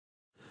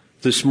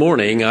This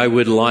morning, I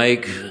would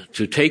like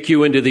to take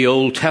you into the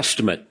Old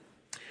Testament.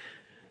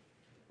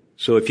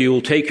 So if you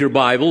will take your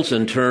Bibles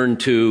and turn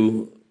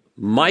to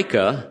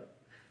Micah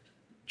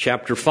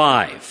chapter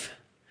 5.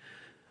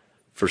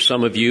 For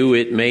some of you,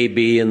 it may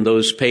be in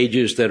those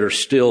pages that are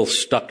still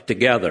stuck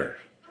together.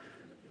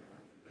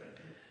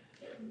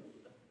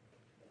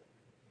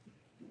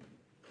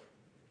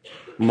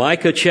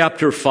 Micah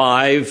chapter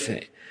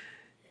 5,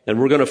 and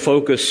we're going to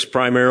focus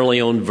primarily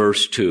on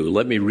verse 2.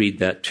 Let me read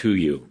that to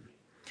you.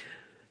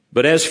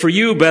 But as for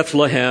you,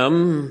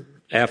 Bethlehem,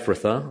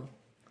 Ephrathah,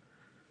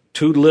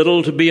 too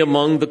little to be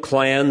among the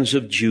clans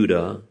of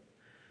Judah,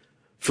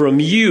 from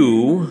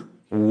you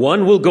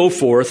one will go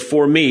forth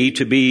for me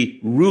to be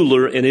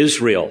ruler in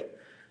Israel.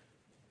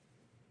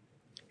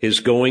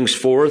 His goings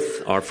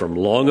forth are from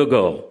long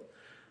ago,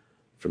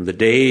 from the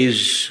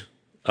days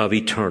of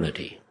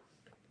eternity.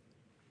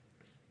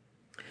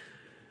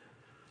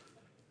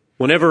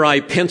 Whenever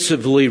I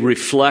pensively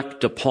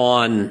reflect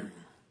upon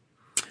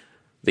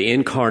the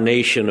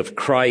incarnation of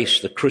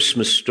Christ, the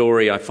Christmas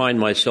story, I find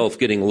myself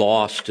getting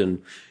lost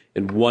in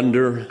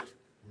wonder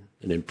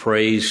and in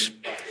praise.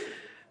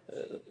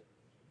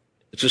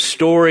 It's a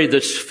story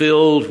that's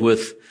filled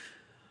with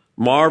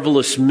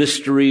marvelous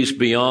mysteries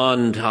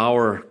beyond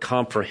our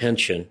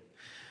comprehension.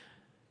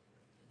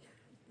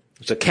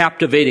 It's a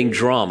captivating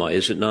drama,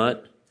 is it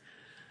not?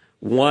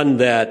 One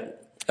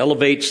that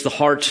elevates the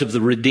hearts of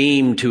the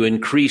redeemed to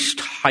increased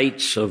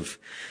heights of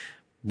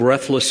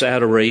breathless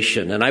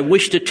adoration. And I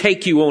wish to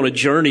take you on a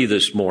journey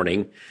this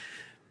morning,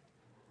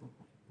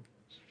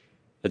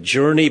 a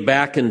journey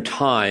back in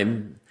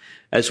time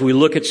as we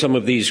look at some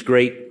of these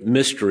great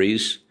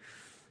mysteries.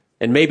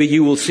 And maybe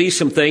you will see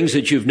some things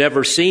that you've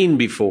never seen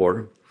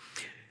before.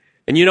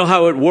 And you know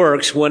how it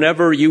works.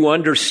 Whenever you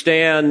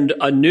understand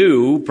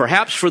anew,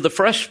 perhaps for the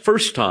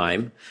first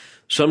time,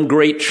 some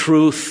great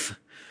truth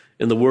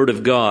in the Word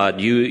of God,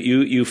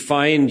 you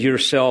find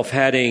yourself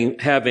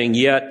having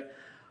yet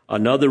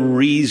another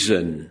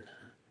reason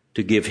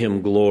to give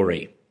Him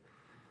glory.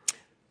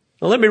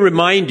 Now, let me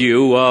remind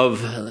you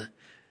of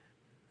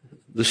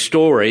the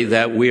story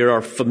that we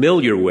are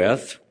familiar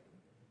with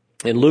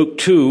in Luke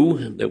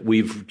 2 that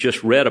we've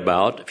just read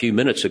about a few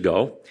minutes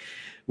ago.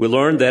 We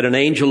learned that an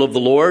angel of the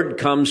Lord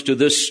comes to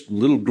this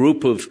little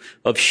group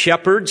of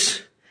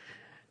shepherds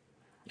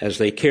as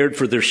they cared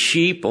for their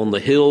sheep on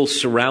the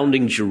hills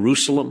surrounding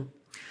Jerusalem,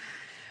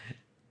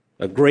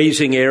 a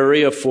grazing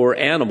area for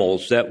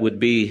animals that would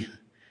be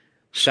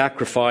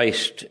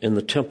sacrificed in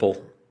the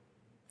temple,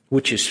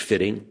 which is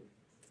fitting.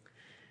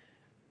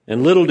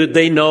 And little did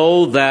they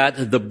know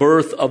that the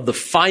birth of the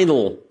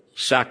final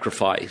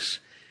sacrifice,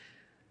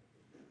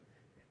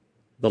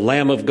 the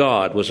Lamb of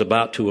God, was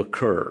about to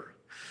occur.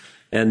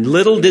 And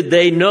little did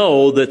they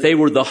know that they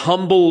were the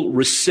humble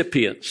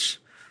recipients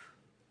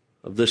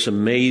of this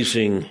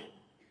amazing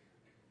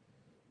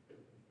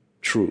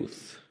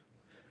truth.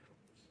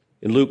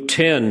 In Luke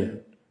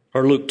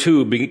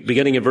 2,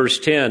 beginning in verse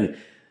 10,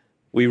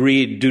 we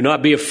read, "Do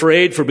not be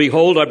afraid, for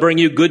behold, I bring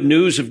you good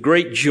news of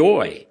great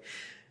joy,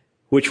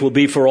 which will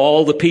be for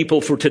all the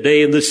people. For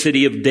today in the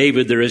city of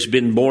David there has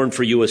been born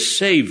for you a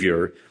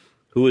Savior,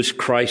 who is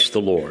Christ the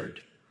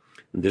Lord.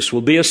 And this will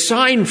be a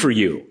sign for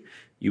you.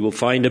 You will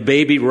find a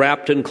baby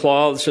wrapped in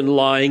cloths and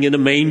lying in a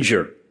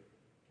manger."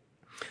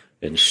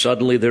 And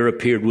suddenly there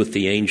appeared with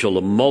the angel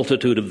a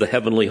multitude of the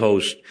heavenly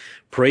host,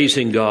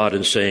 praising God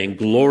and saying,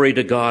 "Glory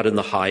to God in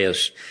the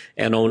highest,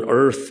 and on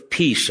earth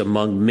peace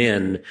among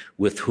men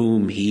with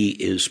whom He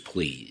is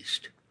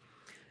pleased."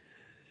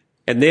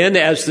 And then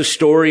as the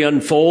story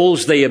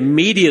unfolds, they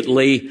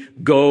immediately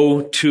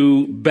go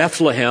to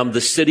Bethlehem,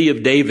 the city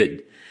of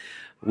David,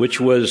 which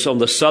was on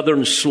the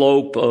southern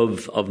slope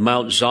of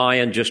Mount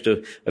Zion, just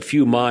a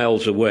few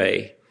miles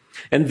away.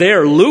 And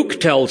there, Luke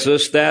tells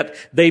us that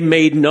they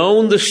made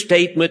known the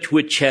statement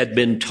which had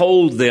been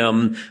told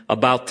them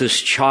about this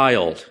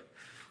child.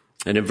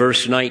 And in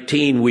verse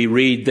 19, we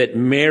read that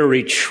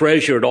Mary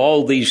treasured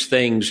all these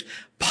things,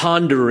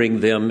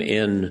 pondering them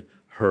in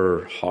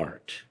her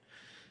heart.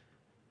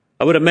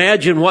 I would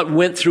imagine what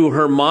went through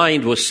her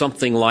mind was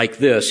something like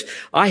this: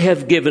 I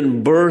have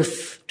given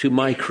birth to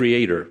my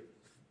Creator,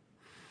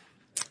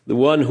 the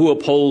one who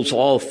upholds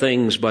all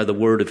things by the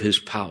word of His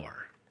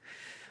power,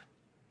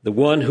 the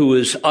one who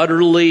is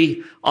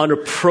utterly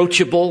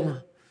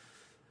unapproachable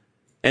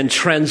and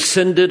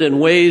transcended in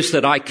ways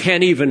that I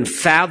can't even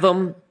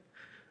fathom.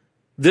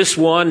 This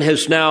one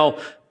has now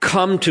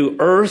come to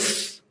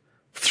earth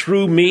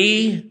through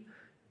me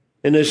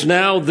and is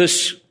now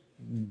this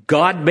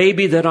God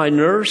baby that I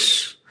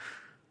nurse,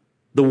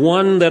 the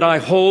one that I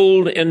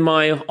hold in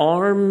my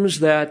arms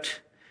that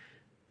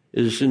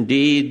is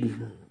indeed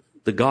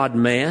the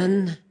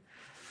God-man,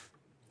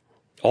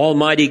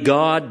 Almighty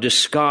God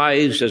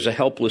disguised as a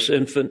helpless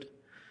infant.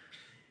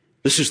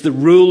 This is the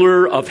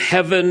ruler of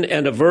heaven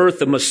and of earth,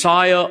 the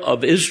Messiah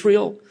of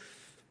Israel,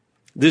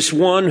 this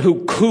one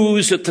who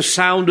coos at the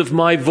sound of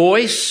my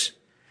voice,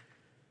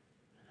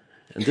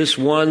 and this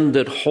one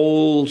that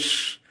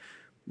holds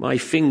my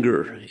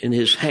finger in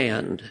His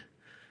hand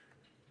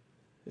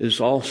is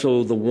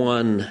also the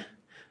one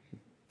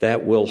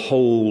that will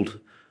hold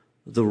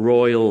the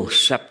royal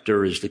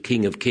scepter as the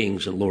King of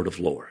Kings and Lord of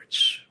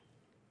Lords.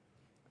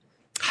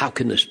 How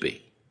can this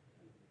be?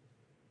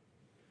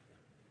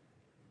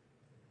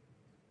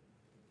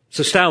 It's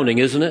astounding,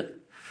 isn't it?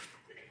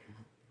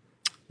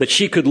 That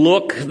she could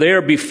look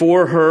there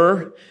before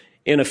her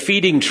in a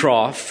feeding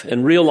trough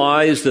and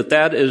realize that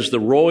that is the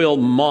royal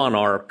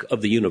monarch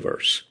of the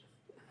universe.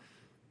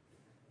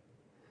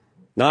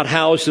 Not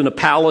housed in a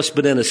palace,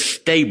 but in a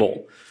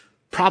stable,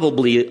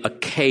 probably a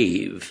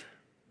cave.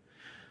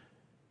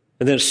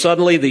 And then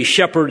suddenly the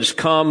shepherds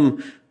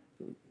come.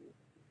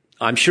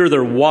 I'm sure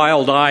they're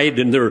wild-eyed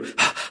and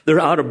they're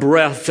out of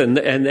breath and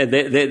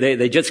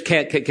they just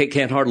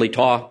can't hardly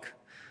talk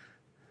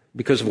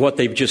because of what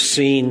they've just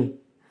seen.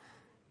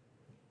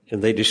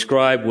 And they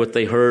describe what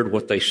they heard,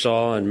 what they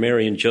saw, and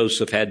Mary and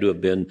Joseph had to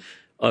have been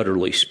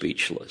utterly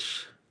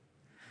speechless.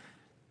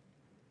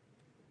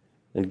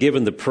 And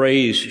given the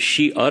praise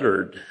she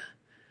uttered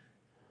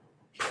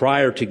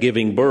prior to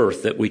giving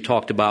birth that we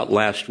talked about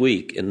last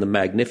week in the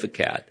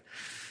Magnificat,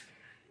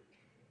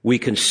 we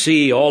can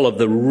see all of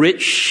the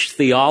rich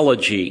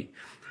theology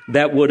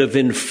that would have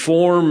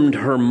informed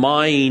her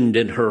mind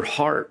and her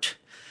heart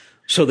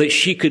so that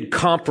she could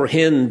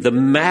comprehend the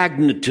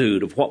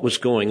magnitude of what was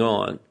going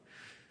on,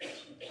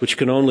 which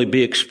can only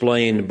be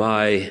explained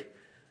by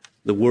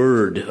the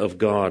Word of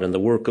God and the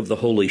work of the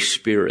Holy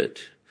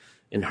Spirit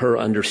in her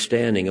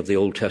understanding of the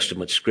Old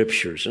Testament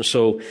Scriptures. And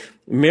so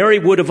Mary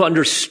would have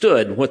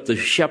understood what the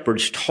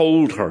shepherds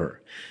told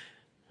her,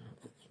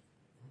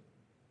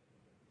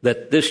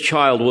 that this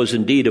child was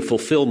indeed a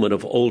fulfillment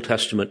of Old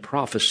Testament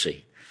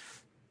prophecy.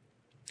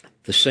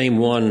 The same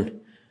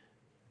one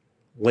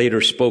later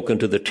spoken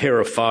to the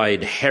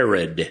terrified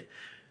Herod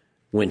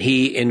when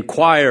he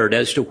inquired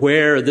as to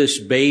where this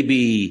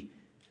baby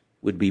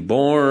would be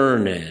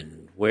born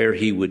and where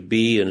he would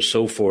be and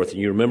so forth. And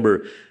you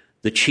remember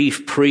the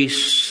chief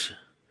priests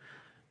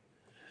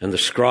and the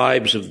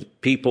scribes of the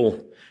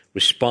people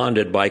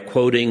responded by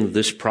quoting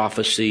this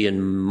prophecy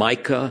in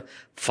Micah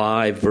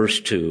 5,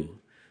 verse 2.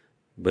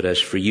 But as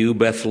for you,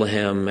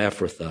 Bethlehem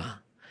Ephrathah,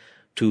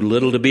 too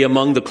little to be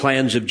among the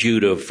clans of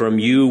Judah, from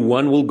you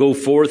one will go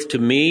forth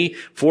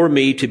for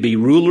me to be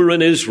ruler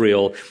in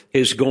Israel.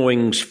 His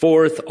goings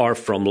forth are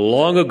from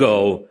long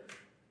ago,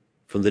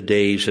 from the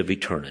days of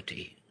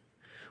eternity.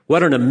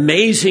 What an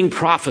amazing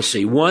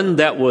prophecy, one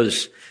that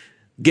was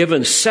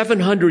given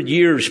 700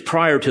 years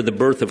prior to the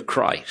birth of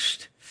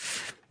Christ.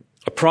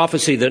 A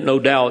prophecy that no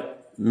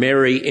doubt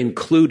Mary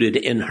included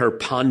in her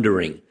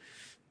pondering.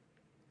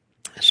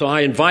 So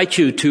I invite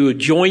you to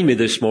join me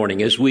this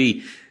morning as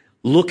we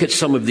look at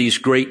some of these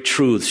great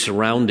truths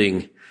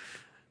surrounding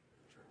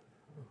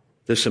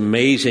this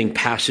amazing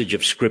passage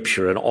of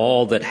Scripture and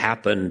all that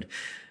happened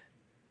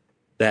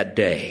that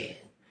day.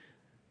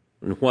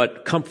 And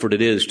what comfort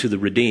it is to the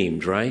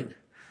redeemed, right?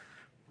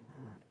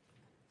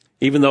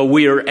 Even though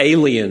we are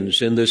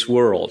aliens in this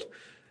world,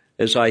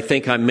 as I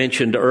think I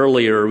mentioned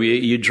earlier,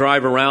 you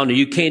drive around and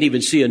you can't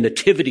even see a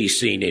nativity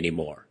scene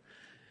anymore.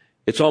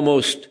 It's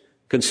almost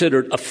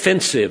considered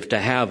offensive to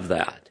have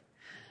that.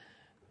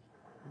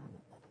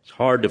 It's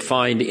hard to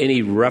find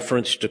any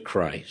reference to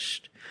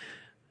Christ.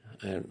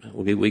 And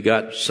we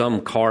got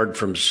some card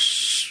from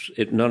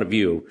none of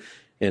you,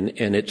 and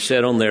it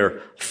said on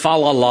there, fa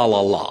la la la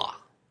la.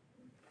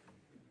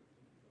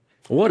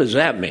 What does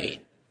that mean?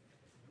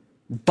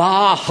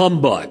 Bah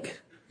humbug,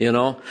 you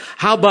know?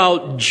 How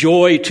about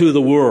joy to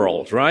the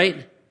world,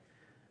 right?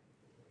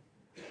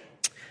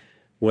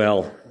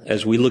 Well,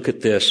 as we look at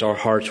this, our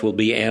hearts will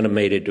be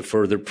animated to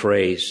further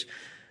praise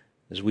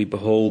as we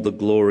behold the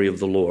glory of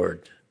the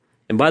Lord.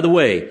 And by the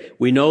way,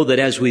 we know that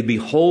as we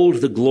behold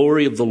the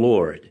glory of the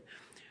Lord,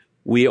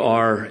 we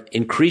are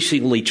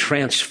increasingly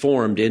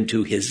transformed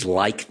into His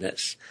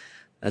likeness.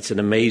 That's an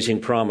amazing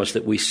promise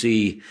that we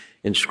see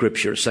in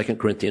Scripture, 2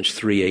 Corinthians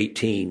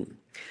 3:18.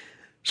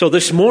 So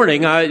this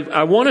morning,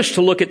 I want us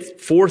to look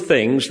at four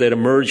things that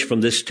emerge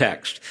from this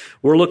text.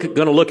 We're going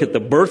to look at the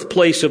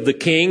birthplace of the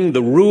King,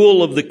 the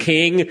rule of the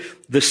King,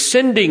 the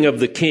sending of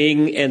the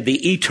King, and the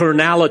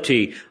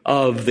eternality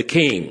of the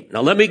King. Now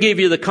let me give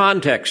you the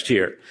context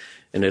here,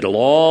 and it'll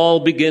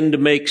all begin to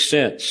make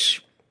sense.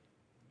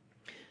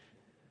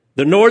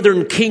 The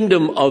northern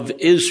kingdom of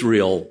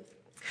Israel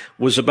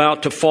was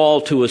about to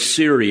fall to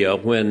Assyria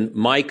when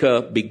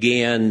Micah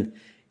began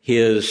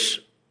his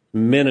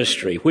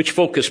ministry, which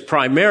focused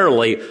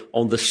primarily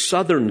on the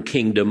southern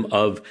kingdom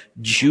of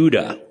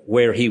Judah,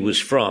 where he was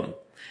from.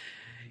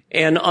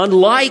 And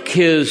unlike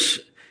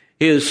his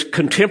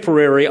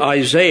contemporary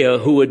Isaiah,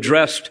 who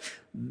addressed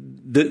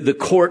the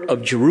court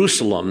of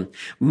Jerusalem,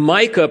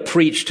 Micah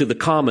preached to the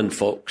common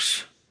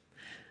folks.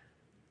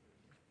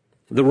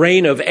 The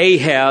reign of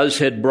Ahaz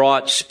had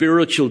brought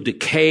spiritual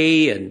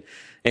decay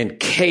and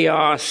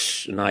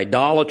chaos and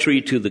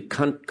idolatry to the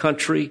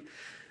country.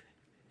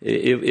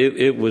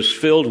 It was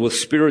filled with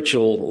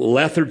spiritual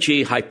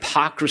lethargy,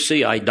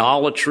 hypocrisy,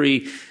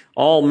 idolatry,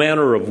 all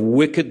manner of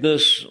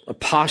wickedness,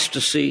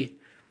 apostasy.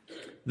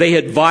 They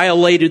had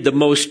violated the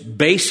most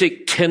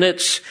basic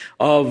tenets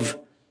of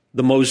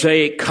the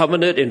Mosaic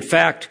covenant. In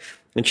fact,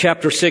 in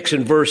chapter 6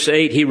 and verse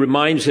 8, he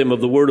reminds them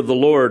of the word of the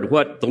Lord,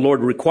 what the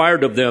Lord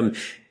required of them.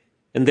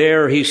 And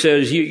there he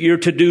says, you're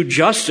to do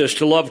justice,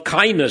 to love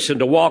kindness, and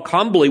to walk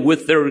humbly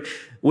with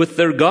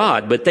their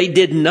God. But they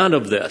did none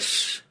of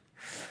this.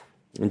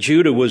 And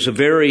Judah was a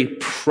very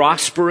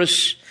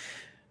prosperous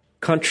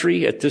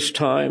country at this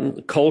time.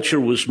 The culture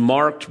was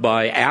marked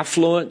by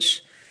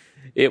affluence.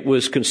 It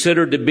was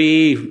considered to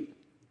be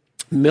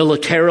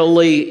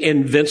militarily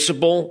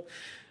invincible.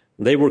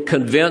 They were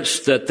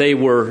convinced that they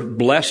were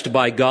blessed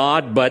by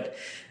God, but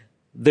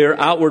their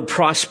outward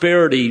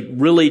prosperity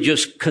really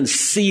just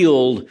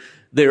concealed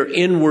their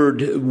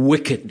inward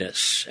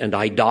wickedness and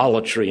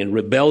idolatry and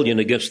rebellion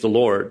against the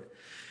Lord.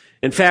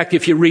 In fact,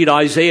 if you read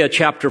Isaiah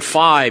chapter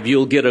 5,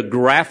 you'll get a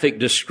graphic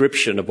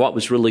description of what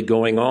was really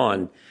going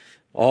on,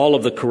 all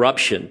of the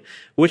corruption,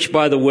 which,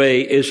 by the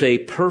way, is a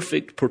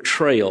perfect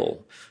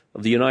portrayal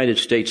of the United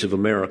States of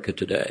America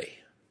today.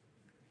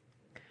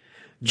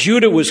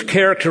 Judah was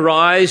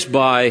characterized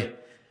by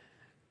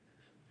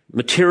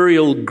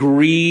material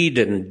greed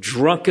and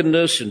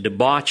drunkenness and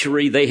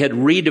debauchery. They had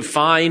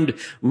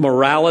redefined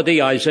morality.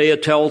 Isaiah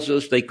tells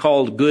us they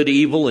called good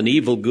evil and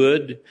evil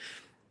good.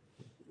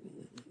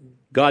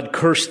 God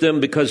cursed them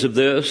because of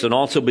this, and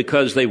also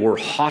because they were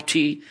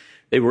haughty,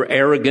 they were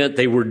arrogant,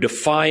 they were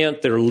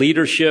defiant. Their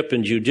leadership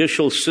and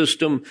judicial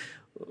system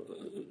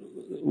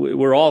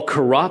were all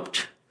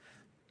corrupt.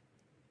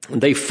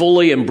 They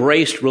fully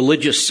embraced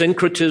religious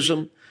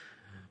syncretism,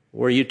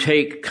 where you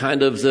take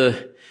kind of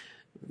the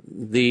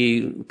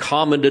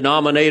common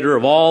denominator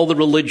of all the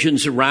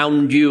religions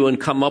around you and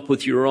come up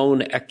with your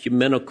own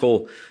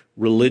ecumenical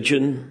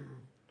religion.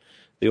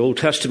 The Old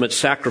Testament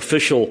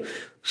sacrificial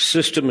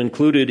system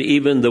included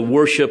even the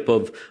worship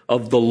of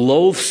the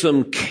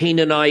loathsome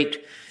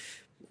Canaanite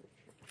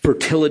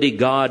fertility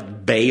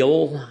god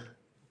Baal,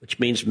 which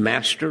means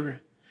master.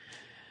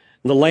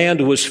 The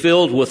land was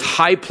filled with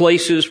high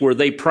places where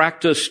they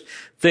practiced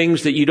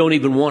things that you don't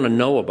even want to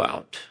know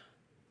about.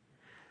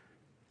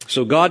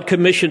 So God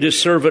commissioned his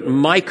servant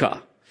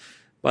Micah.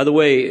 By the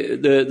way,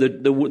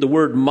 the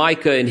word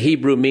Micah in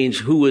Hebrew means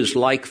who is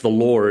like the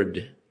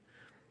Lord.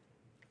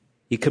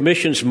 He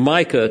commissions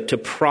Micah to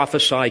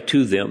prophesy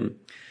to them.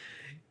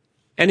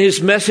 And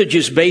his message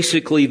is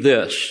basically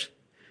this: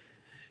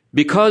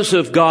 because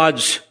of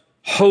God's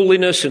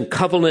holiness and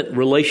covenant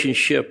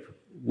relationship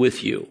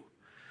with you,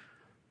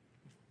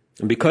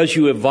 and because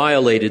you have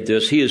violated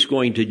this, he is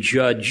going to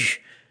judge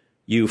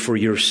you for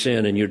your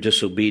sin and your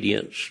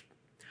disobedience.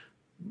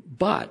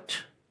 But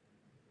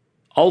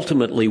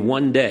ultimately,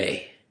 one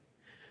day,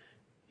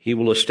 he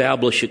will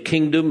establish a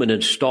kingdom and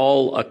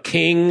install a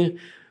king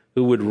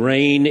who would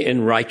reign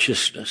in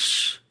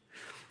righteousness.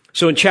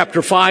 So in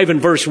chapter 5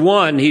 and verse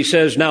 1, he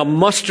says, "Now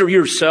muster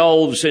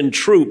yourselves in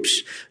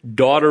troops,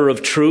 daughter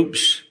of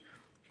troops.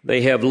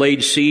 They have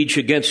laid siege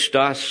against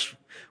us.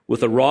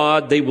 With a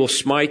rod they will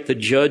smite the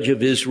judge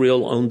of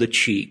Israel on the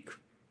cheek."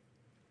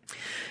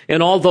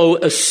 And although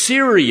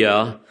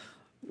Assyria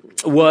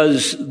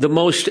was the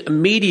most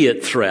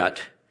immediate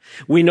threat,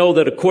 we know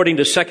that according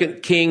to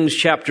 2 Kings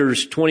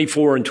chapters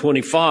 24 and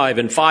 25,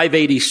 in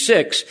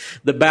 586,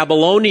 the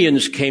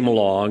Babylonians came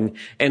along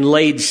and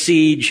laid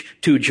siege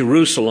to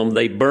Jerusalem.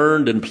 They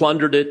burned and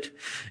plundered it,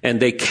 and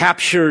they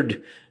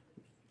captured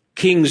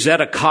King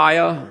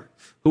Zedekiah,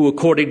 who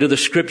according to the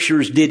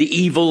scriptures did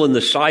evil in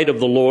the sight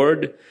of the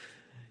Lord.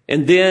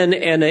 And then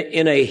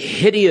in a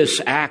hideous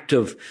act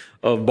of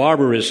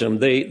barbarism,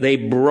 they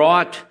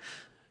brought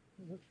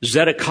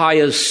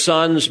Zedekiah's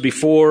sons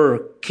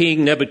before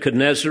King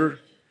Nebuchadnezzar.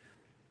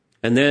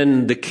 And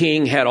then the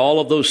king had all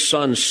of those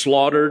sons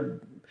slaughtered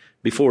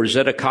before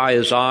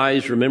Zedekiah's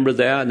eyes. Remember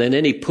that? And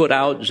then he put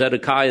out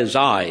Zedekiah's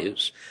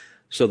eyes.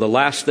 So the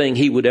last thing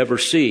he would ever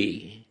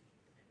see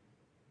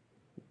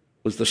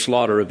was the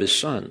slaughter of his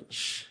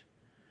sons.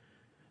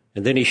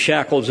 And then he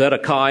shackled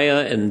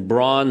Zedekiah in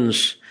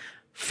bronze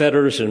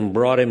fetters and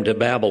brought him to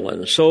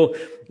Babylon. So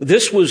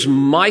this was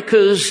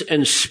Micah's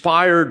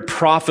inspired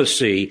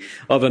prophecy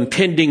of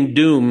impending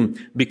doom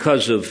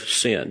because of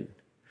sin.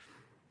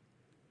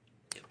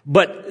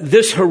 But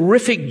this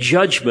horrific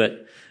judgment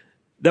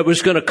that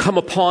was going to come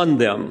upon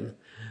them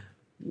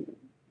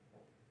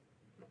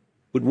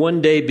would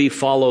one day be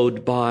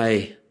followed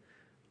by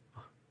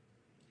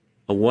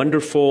a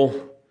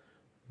wonderful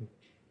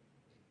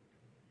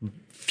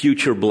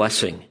future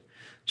blessing.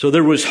 So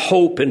there was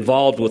hope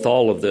involved with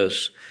all of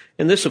this.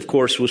 And this, of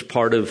course, was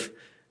part of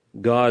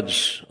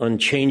God's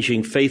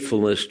unchanging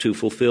faithfulness to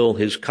fulfill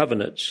his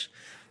covenants.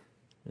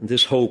 And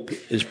this hope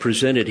is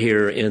presented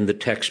here in the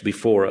text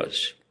before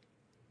us.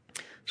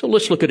 So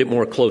let's look at it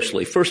more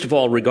closely. First of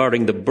all,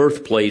 regarding the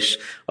birthplace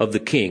of the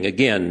king.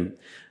 Again,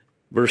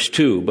 verse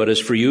 2, "But as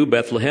for you,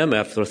 Bethlehem,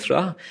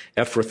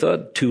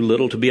 Ephrathah, too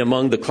little to be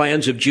among the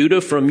clans of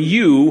Judah, from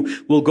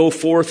you will go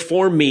forth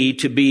for me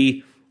to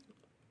be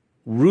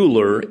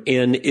ruler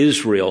in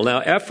Israel."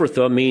 Now,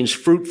 Ephrathah means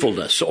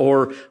fruitfulness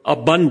or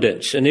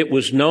abundance, and it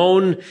was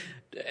known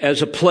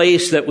as a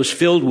place that was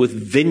filled with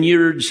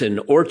vineyards and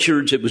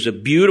orchards. It was a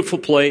beautiful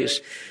place,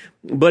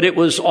 but it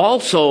was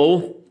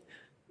also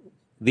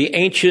the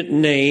ancient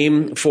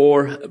name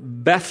for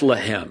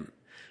Bethlehem.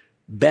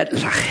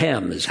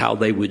 Bethlehem is how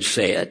they would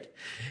say it.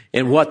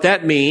 And what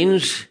that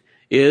means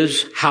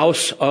is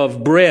house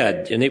of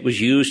bread. And it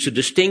was used to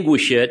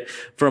distinguish it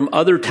from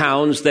other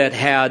towns that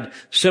had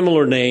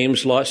similar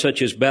names,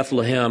 such as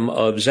Bethlehem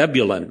of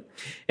Zebulun.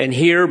 And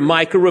here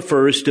Micah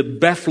refers to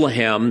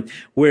Bethlehem,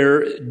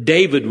 where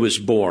David was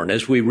born,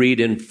 as we read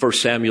in 1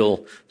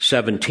 Samuel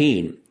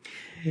 17.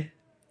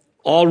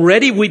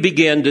 Already we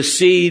begin to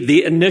see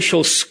the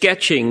initial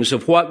sketchings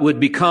of what would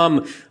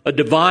become a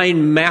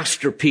divine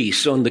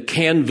masterpiece on the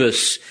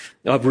canvas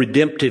of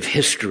redemptive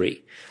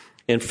history.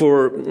 And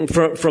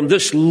from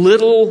this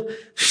little,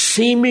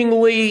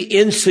 seemingly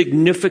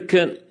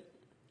insignificant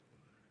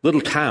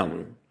little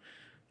town,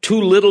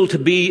 too little to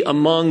be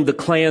among the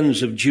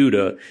clans of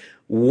Judah,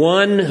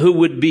 one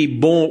would be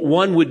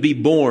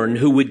born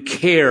who would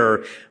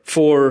care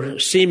for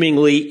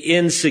seemingly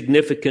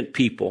insignificant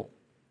people.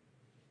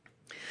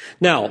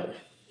 Now,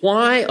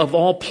 why of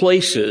all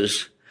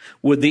places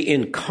would the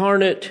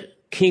incarnate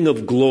King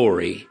of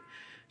Glory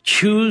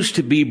choose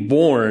to be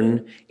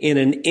born in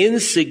an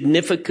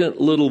insignificant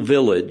little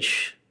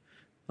village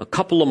a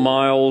couple of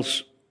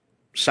miles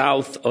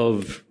south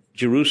of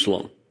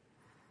Jerusalem?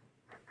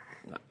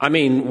 I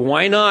mean,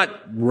 why not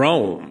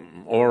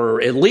Rome,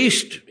 or at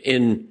least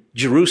in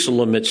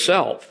Jerusalem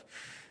itself?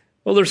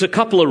 Well, there's a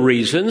couple of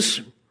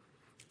reasons.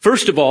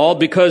 First of all,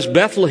 because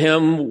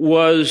Bethlehem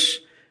was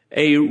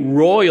a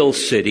royal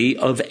city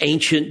of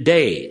ancient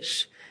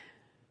days.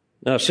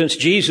 Now, since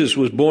Jesus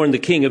was born the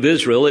King of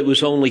Israel, it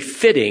was only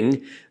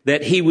fitting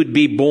that he would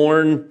be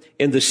born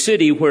in the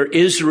city where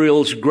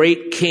Israel's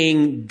great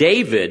King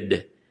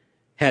David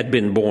had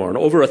been born.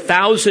 Over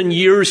 1,000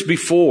 years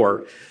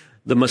before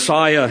the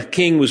Messiah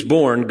King was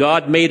born,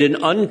 God made an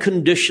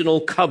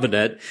unconditional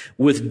covenant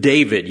with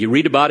David. You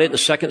read about it in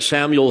 2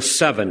 Samuel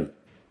 7.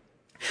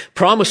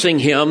 Promising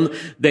him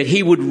that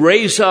he would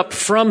raise up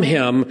from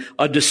him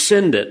a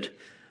descendant,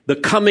 the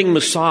coming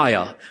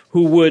Messiah,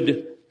 who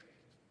would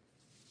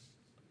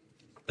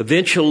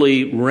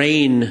eventually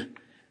reign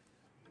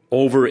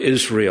over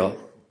Israel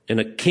in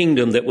a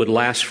kingdom that would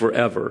last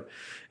forever,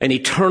 an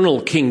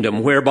eternal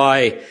kingdom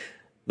whereby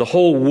the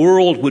whole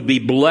world would be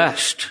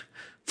blessed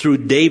through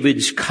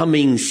David's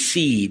coming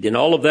seed. And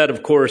all of that,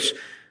 of course,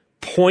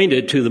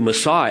 pointed to the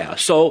Messiah.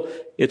 So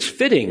it's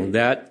fitting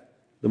that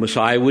the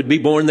Messiah would be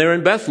born there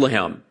in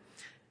Bethlehem.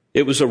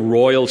 It was a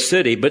royal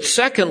city. But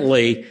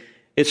secondly,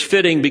 it's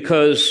fitting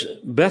because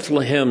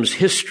Bethlehem's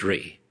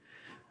history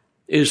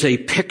is a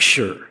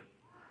picture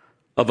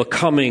of a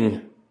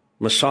coming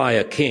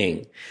Messiah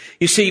King.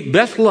 You see,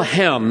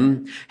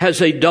 Bethlehem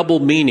has a double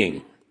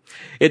meaning.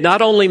 It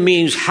not only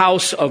means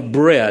house of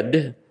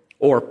bread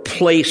or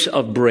place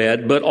of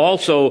bread, but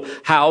also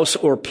house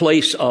or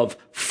place of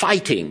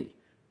fighting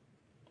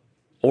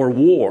or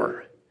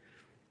war.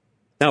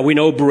 Now, we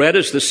know bread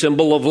is the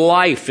symbol of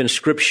life in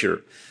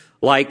Scripture,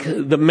 like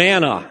the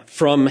manna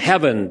from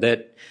heaven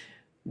that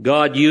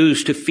God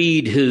used to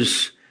feed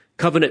his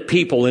covenant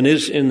people in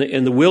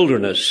the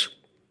wilderness.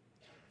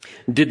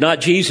 Did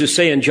not Jesus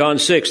say in John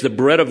 6, the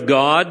bread of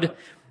God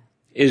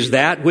is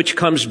that which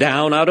comes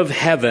down out of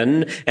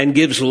heaven and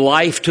gives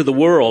life to the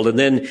world? And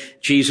then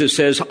Jesus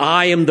says,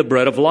 I am the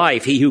bread of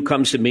life. He who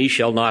comes to me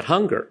shall not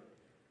hunger.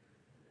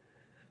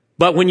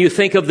 But when you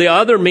think of the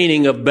other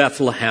meaning of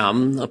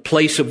Bethlehem, a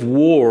place of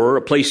war,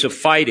 a place of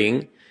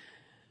fighting,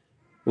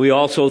 we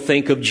also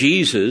think of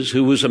Jesus,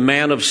 who was a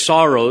man of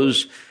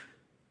sorrows,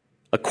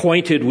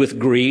 acquainted with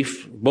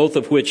grief, both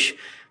of which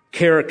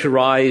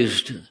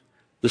characterized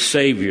the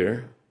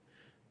Savior.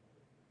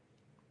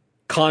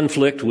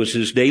 Conflict was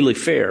his daily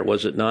fare,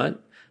 was it not?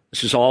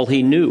 This is all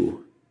he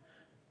knew,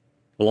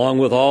 along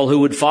with all who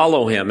would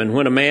follow him. And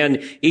when a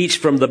man eats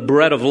from the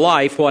bread of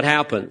life, what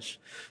happens?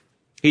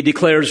 He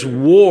declares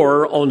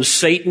war on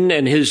Satan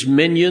and his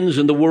minions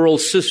and the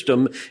world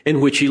system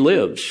in which he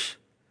lives.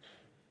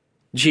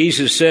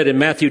 Jesus said in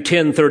Matthew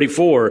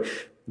 10:34,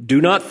 do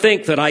not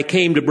think that I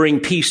came to bring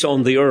peace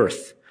on the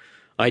earth.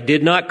 I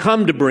did not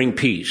come to bring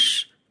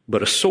peace,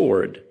 but a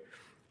sword.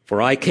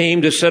 For I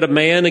came to set a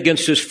man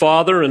against his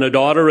father, and a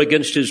daughter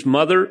against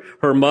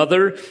her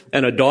mother,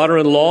 and a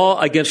daughter-in-law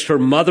against her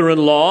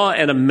mother-in-law,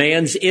 and a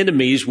man's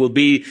enemies will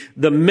be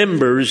the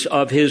members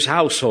of his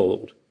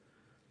household.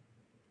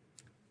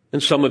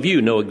 And some of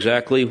you know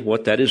exactly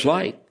what that is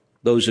like.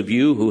 Those of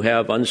you who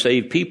have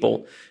unsaved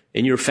people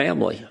in your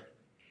family.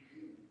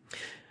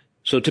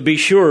 So to be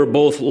sure,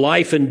 both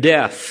life and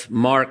death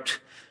marked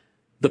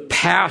the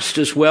past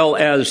as well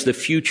as the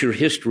future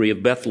history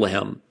of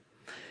Bethlehem.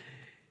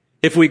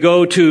 If we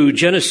go to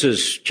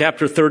Genesis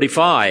chapter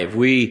 35,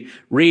 we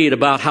read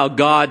about how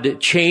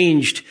God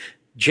changed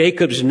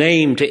Jacob's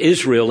name to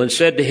Israel and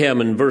said to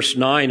him in verse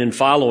 9 and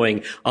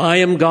following, I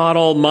am God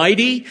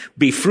Almighty,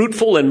 be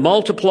fruitful and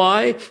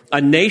multiply.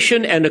 A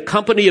nation and a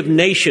company of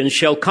nations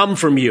shall come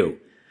from you,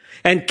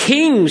 and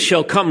kings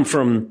shall come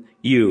from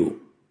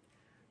you.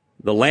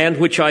 The land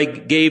which I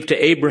gave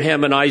to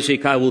Abraham and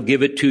Isaac, I will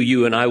give it to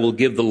you, and I will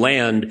give the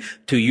land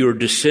to your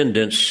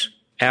descendants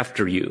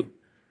after you.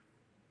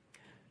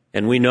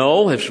 And we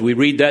know, as we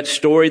read that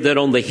story, that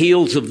on the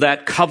heels of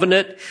that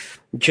covenant,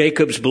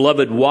 Jacob's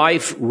beloved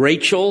wife,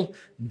 Rachel,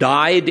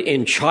 died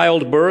in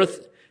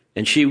childbirth,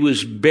 and she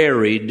was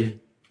buried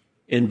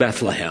in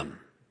Bethlehem,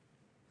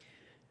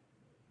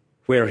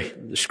 where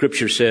the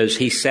scripture says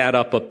he sat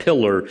up a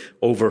pillar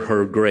over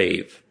her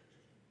grave.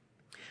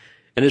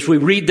 And as we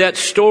read that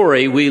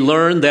story, we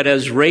learn that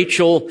as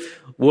Rachel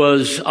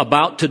was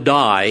about to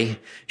die,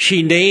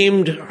 she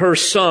named her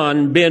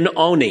son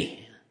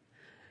Ben-Oni,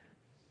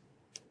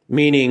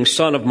 meaning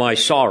son of my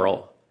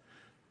sorrow.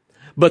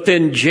 But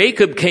then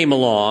Jacob came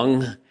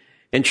along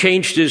and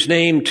changed his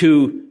name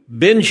to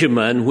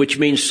Benjamin, which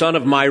means son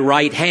of my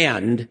right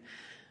hand.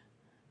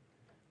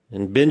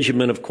 And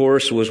Benjamin, of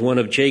course, was one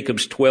of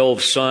Jacob's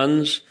 12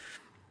 sons.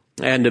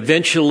 And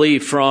eventually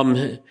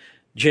from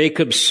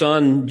Jacob's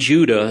son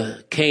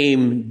Judah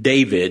came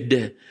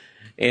David,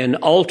 and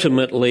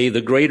ultimately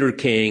the greater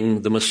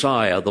king, the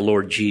Messiah, the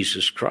Lord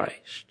Jesus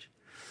Christ.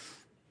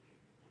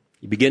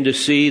 You begin to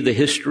see the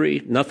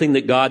history. Nothing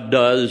that God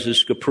does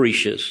is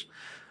capricious.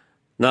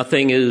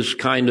 Nothing is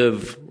kind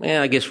of,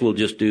 I guess we'll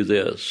just do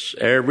this.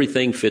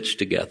 Everything fits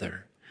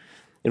together.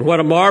 And what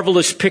a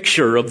marvelous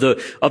picture of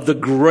the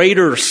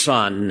greater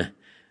son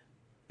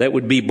that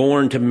would be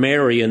born to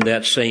Mary in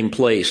that same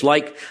place.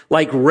 Like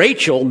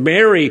Rachel,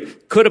 Mary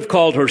could have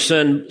called her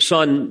son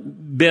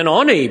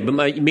Ben-Oni,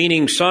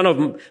 meaning son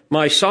of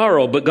my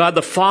sorrow, but God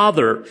the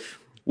Father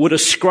would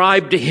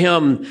ascribe to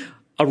him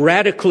a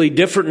radically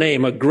different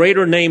name, a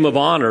greater name of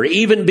honor,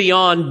 even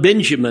beyond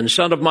Benjamin,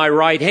 son of my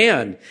right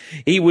hand.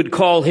 He would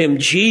call him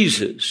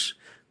Jesus,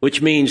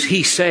 which means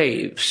he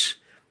saves.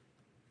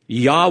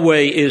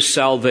 Yahweh is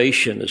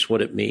salvation, is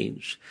what it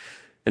means.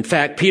 In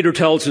fact, Peter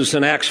tells us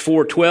in Acts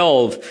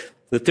 4:12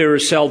 that there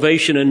is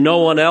salvation in no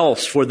one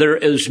else, for there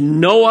is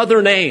no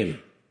other name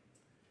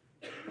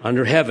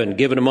under heaven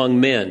given among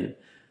men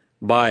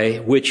by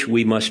which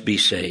we must be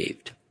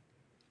saved.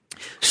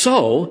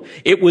 So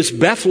it was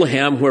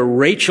Bethlehem where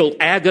Rachel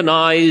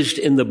agonized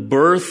in the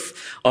birth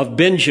of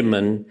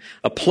Benjamin,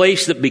 a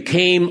place that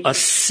became a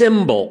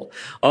symbol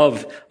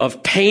of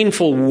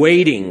painful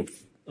waiting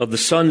of the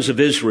sons of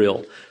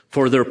Israel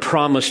for their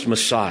promised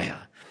Messiah.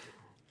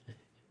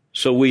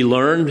 So we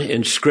learn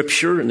in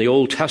Scripture, in the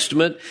Old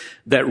Testament,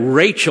 that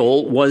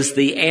Rachel was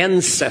the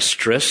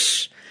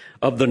ancestress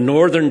of the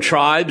northern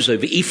tribes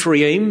of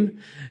Ephraim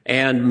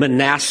and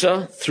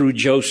Manasseh through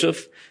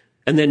Joseph,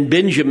 and then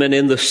Benjamin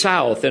in the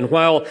south. And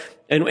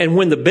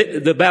when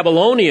the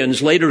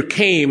Babylonians later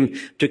came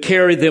to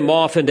carry them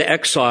off into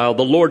exile,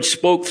 the Lord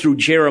spoke through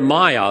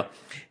Jeremiah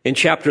in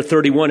chapter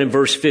 31 and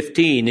verse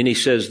 15, and he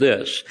says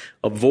this,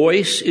 "A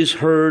voice is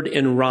heard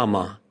in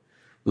Ramah,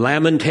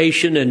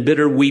 lamentation and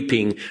bitter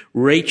weeping.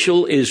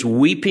 Rachel is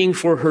weeping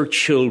for her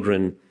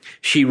children.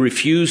 She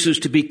refuses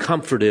to be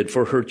comforted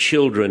for her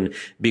children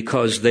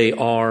because they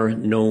are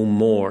no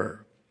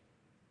more."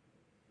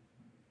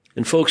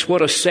 And folks,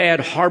 what a sad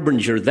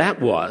harbinger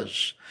that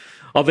was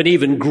of an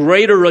even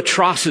greater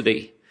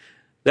atrocity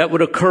that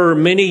would occur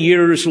many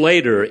years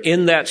later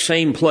in that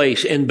same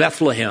place in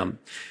Bethlehem,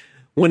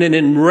 when an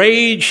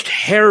enraged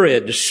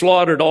Herod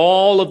slaughtered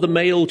all of the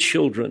male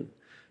children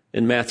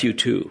in Matthew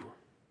 2.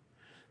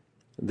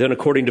 Then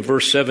according to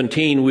verse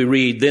 17, we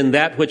read, "Then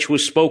that which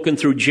was spoken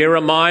through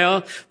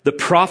Jeremiah, the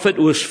prophet,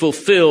 was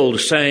fulfilled,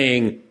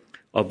 saying,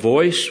 a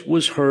voice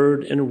was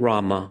heard in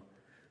Ramah,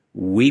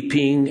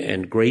 weeping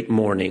and great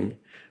mourning,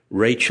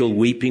 Rachel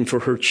weeping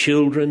for her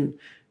children,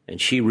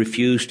 and she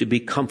refused to be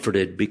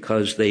comforted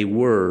because they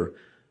were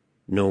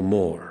no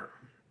more."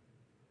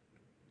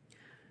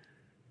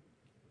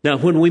 Now,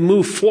 when we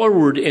move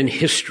forward in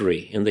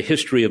history, in the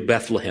history of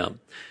Bethlehem,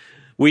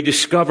 we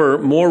discover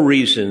more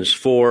reasons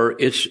for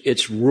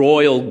its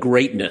royal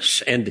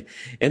greatness and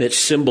its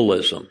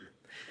symbolism.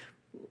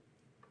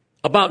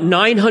 About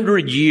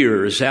 900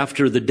 years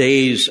after the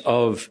days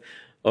of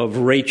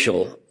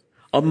Rachel,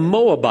 a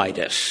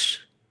Moabitess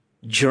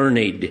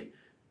journeyed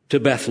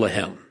to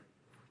Bethlehem,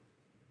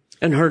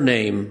 and her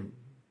name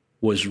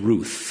was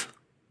Ruth.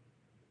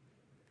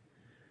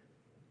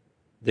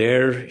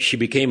 There she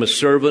became a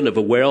servant of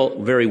a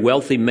very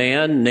wealthy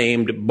man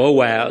named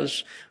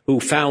Boaz, who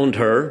found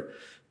her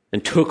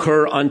and took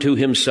her unto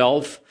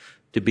himself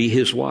to be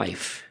his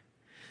wife.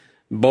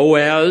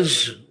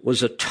 Boaz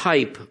was a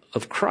type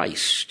of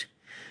Christ,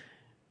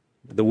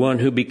 the one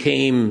who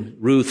became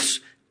Ruth's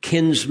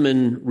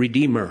kinsman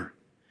redeemer.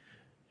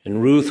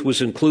 And Ruth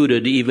was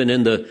included even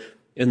in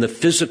the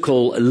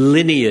physical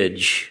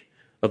lineage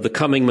of the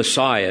coming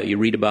Messiah. You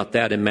read about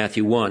that in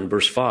Matthew 1,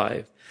 verse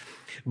 5.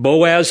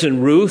 Boaz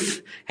and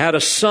Ruth had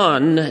a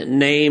son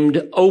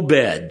named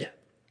Obed,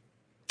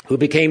 who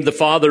became the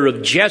father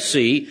of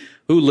Jesse,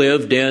 who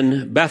lived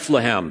in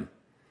Bethlehem,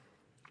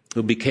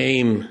 who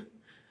became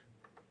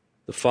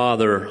the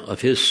father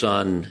of his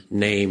son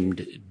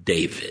named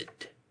David.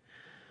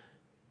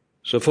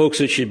 So folks,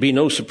 it should be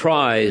no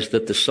surprise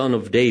that the son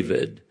of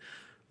David,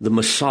 the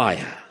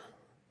Messiah,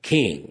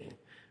 King,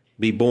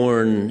 be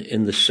born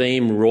in the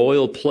same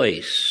royal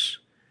place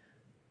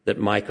that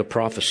Micah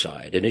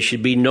prophesied. And it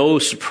should be no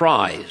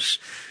surprise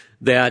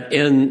that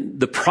in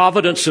the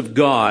providence of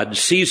God,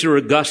 Caesar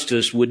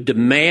Augustus would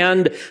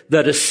demand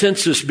that a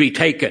census be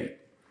taken,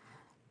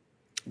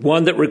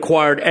 one that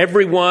required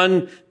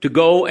everyone to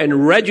go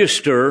and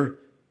register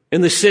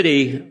in the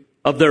city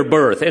of their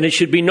birth. And it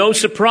should be no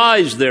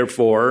surprise,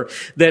 therefore,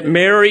 that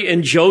Mary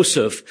and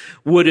Joseph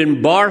would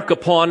embark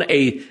upon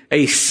a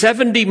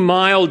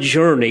 70-mile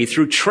journey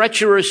through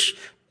treacherous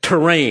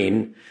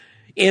terrain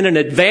in an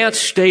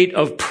advanced state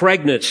of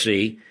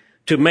pregnancy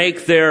to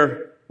make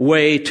their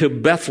way to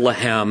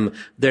Bethlehem,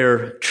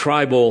 their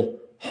tribal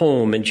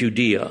home in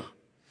Judea.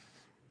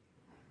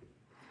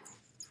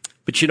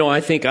 But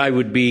I think I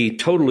would be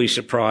totally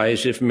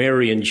surprised if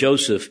Mary and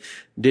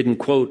Joseph didn't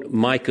quote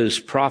Micah's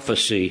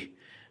prophecy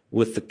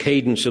with the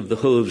cadence of the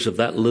hooves of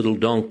that little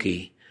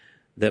donkey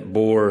that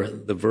bore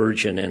the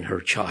virgin and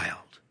her child.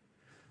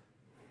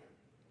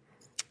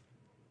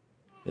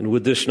 And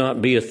would this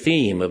not be a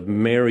theme of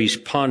Mary's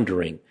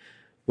pondering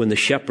when the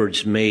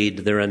shepherds made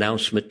their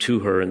announcement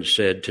to her and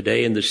said,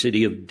 "Today in the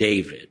city of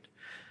David,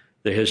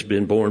 there has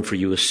been born for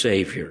you a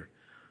Savior,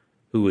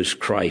 who is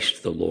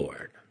Christ the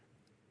Lord."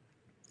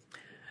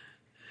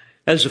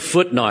 As a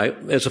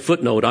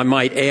footnote, I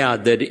might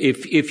add that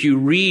if you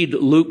read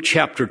Luke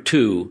chapter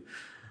 2,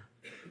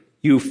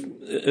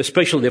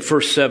 especially the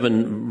first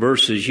 7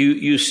 verses,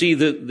 you see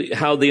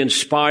how the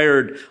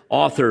inspired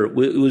author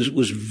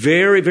was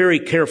very, very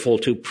careful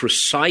to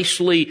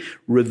precisely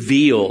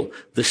reveal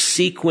the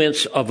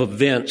sequence of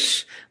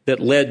events that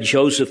led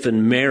Joseph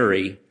and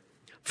Mary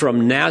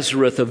from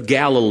Nazareth of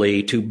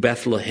Galilee to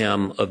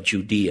Bethlehem of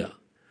Judea.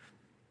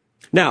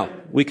 Now,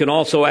 we can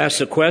also ask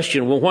the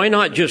question, well, why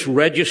not just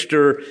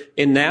register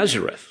in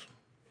Nazareth?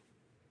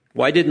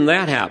 Why didn't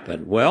that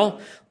happen? Well,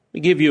 let me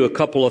give you a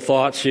couple of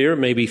thoughts here,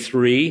 maybe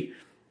 3.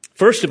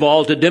 First of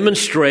all, to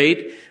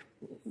demonstrate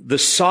the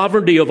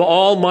sovereignty of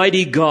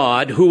Almighty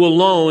God, who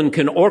alone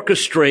can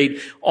orchestrate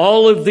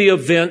all of the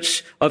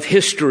events of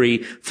history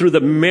through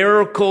the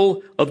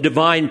miracle of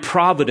divine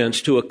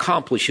providence to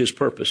accomplish his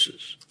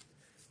purposes,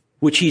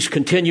 which he's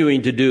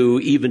continuing to do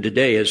even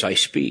today as I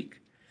speak.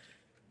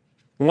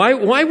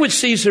 Why would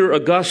Caesar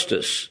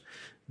Augustus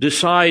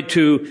decide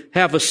to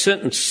have a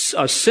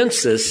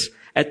census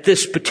at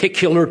this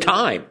particular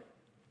time?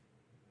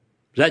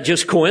 Is that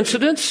just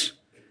coincidence?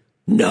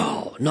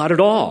 No, not at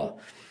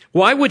all.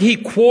 Why would he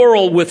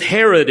quarrel with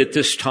Herod at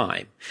this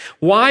time?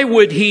 Why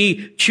would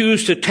he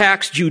choose to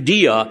tax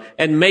Judea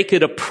and make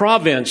it a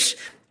province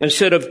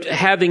instead of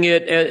having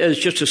it as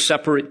just a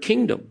separate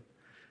kingdom?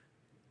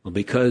 Well,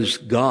 because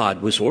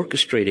God was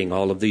orchestrating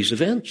all of these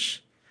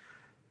events.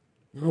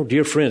 Oh,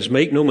 dear friends,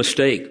 make no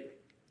mistake.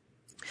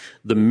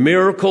 The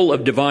miracle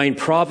of divine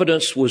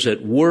providence was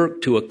at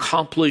work to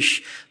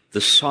accomplish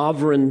the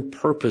sovereign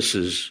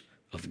purposes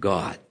of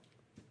God.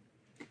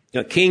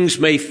 Now, kings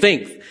may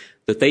think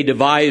that they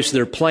devise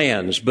their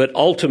plans, but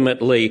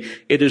ultimately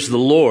it is the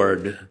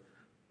Lord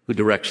who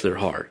directs their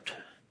heart.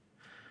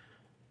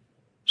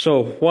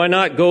 So why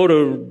not go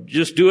to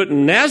just do it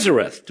in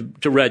Nazareth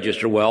to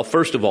register? Well,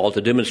 first of all,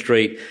 to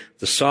demonstrate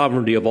the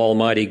sovereignty of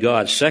Almighty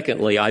God.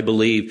 Secondly, I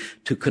believe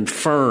to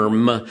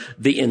confirm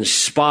the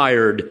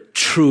inspired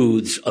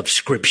truths of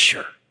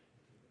Scripture.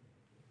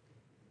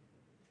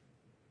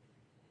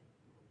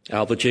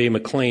 Alva J.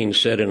 McLean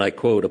said, and I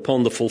quote,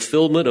 "Upon the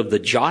fulfillment of the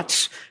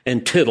jots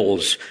and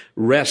tittles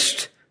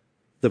rest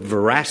the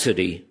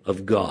veracity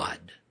of God."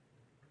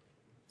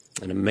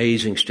 An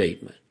amazing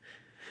statement.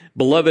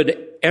 Beloved,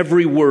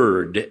 every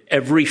word,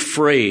 every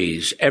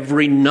phrase,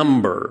 every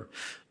number,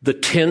 the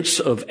tense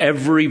of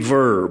every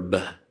verb,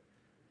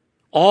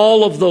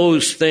 all of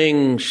those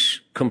things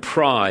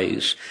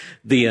comprise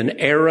the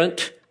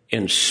inerrant,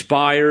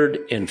 inspired,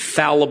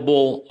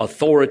 infallible,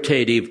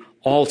 authoritative,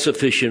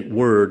 all-sufficient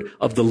word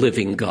of the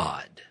living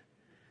God.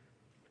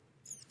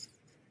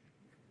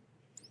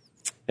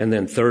 And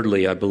then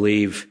thirdly, I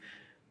believe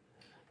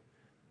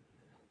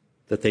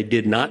that they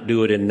did not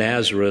do it in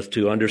Nazareth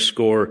to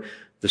underscore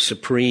the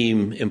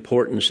supreme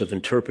importance of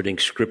interpreting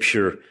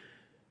Scripture,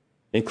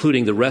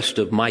 including the rest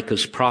of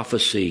Micah's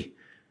prophecy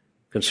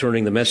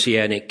concerning the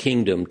Messianic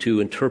kingdom, to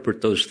interpret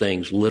those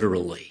things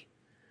literally.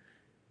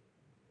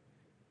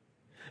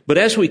 But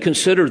as we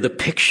consider the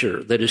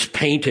picture that is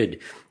painted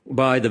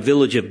by the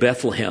village of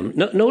Bethlehem,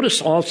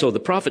 notice also the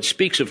prophet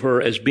speaks of her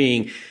as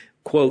being,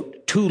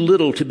 quote, "too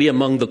little to be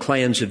among the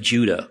clans of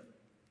Judah."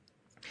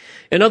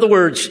 In other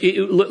words,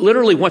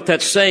 literally what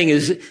that's saying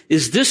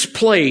is this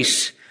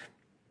place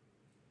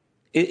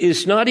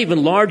is not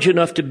even large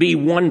enough to be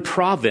one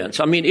province.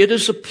 I mean, it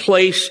is a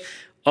place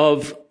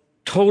of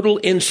total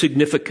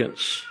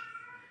insignificance.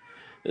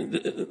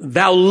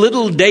 Thou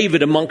little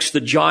David amongst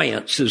the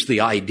giants is the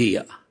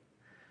idea.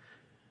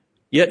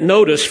 Yet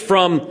notice,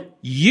 from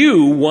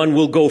you one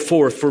will go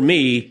forth for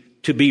me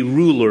to be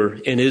ruler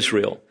in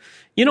Israel.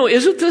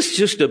 Isn't this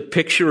just a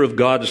picture of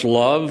God's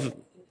love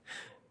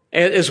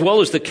as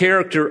well as the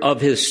character of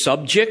his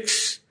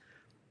subjects?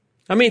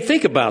 I mean,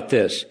 think about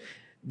this.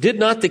 Did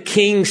not the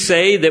king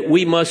say that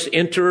we must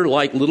enter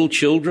like little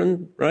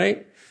children,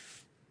 right?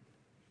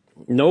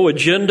 No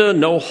agenda,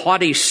 no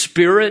haughty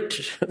spirit,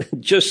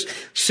 just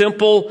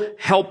simple,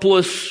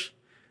 helpless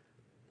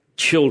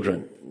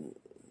children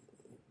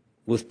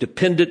with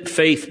dependent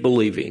faith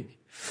believing.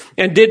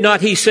 And did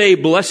not he say,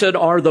 blessed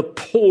are the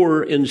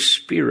poor in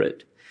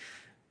spirit,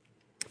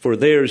 for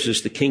theirs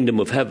is the kingdom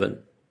of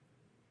heaven.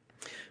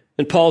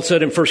 And Paul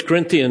said in 1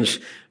 Corinthians,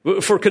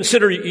 for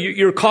consider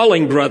your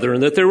calling,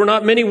 brethren, that there were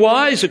not many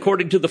wise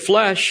according to the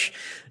flesh,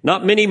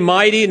 not many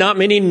mighty, not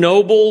many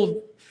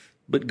noble,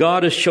 but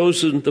God has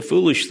chosen the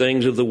foolish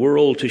things of the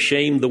world to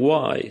shame the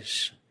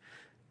wise,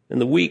 and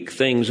the weak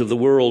things of the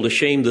world to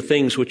shame the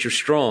things which are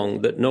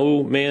strong, that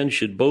no man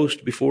should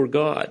boast before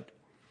God.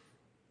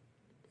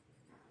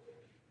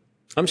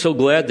 I'm so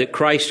glad that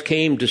Christ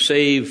came to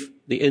save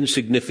the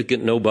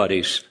insignificant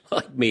nobodies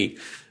like me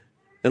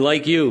and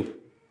like you.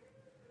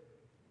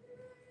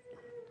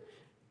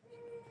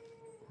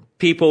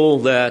 People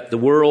that the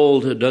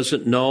world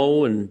doesn't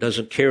know and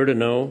doesn't care to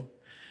know,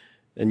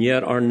 and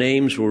yet our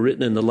names were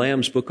written in the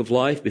Lamb's Book of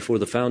Life before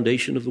the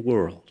foundation of the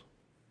world.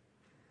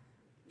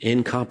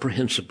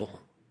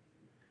 Incomprehensible.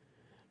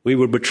 We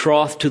were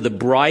betrothed to the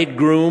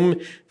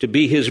bridegroom to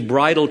be his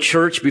bridal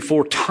church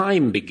before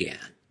time began.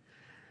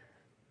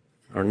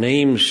 Our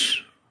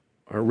names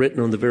are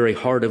written on the very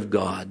heart of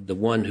God, the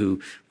one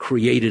who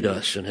created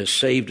us and has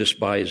saved us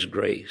by his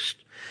grace.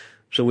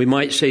 So we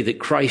might say that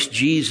Christ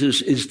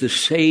Jesus is the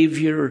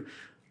Savior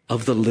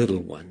of the little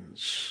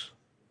ones.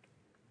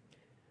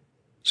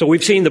 So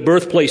we've seen the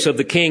birthplace of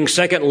the King.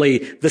 Secondly,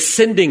 the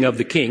sending of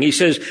the King. He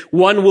says,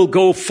 one will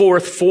go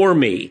forth for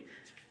me.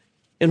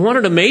 And what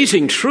an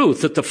amazing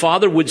truth that the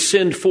Father would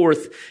send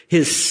forth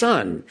his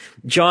Son.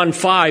 John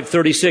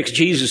 5:36,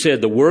 Jesus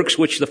said, the works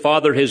which the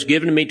Father has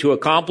given me to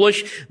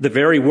accomplish, the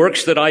very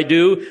works that I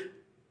do,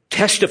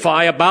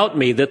 testify about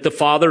me that the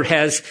Father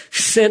has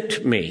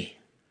sent me.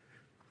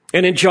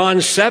 And in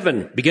John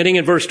 7, beginning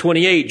in verse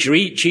 28,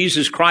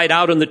 Jesus cried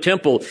out in the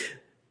temple,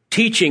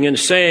 teaching and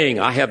saying,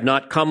 I have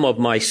not come of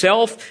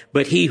myself,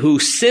 but he who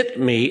sent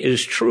me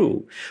is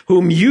true,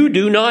 whom you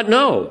do not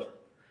know.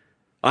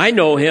 I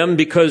know him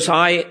because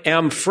I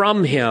am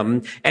from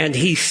him, and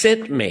he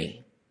sent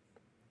me.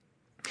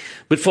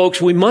 But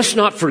folks, we must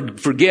not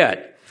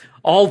forget,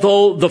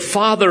 although the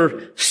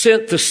Father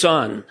sent the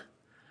Son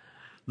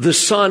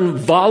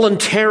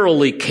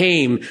voluntarily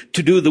came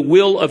to do the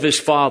will of his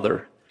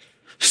Father,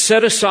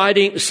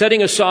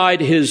 setting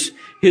aside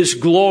his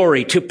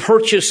glory to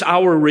purchase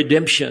our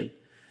redemption,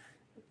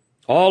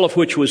 all of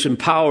which was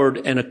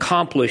empowered and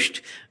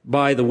accomplished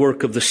by the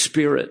work of the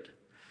Spirit.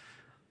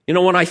 You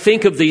know, when I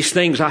think of these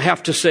things, I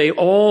have to say,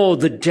 oh,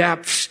 the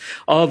depths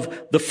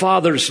of the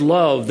Father's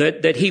love,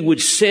 that he would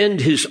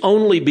send his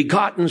only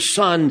begotten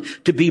Son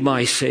to be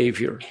my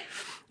Savior.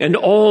 And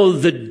oh,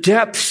 the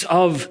depths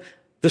of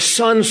the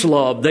Son's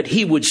love, that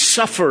he would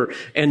suffer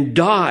and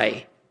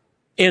die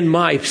in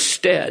my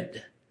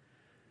stead.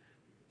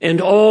 And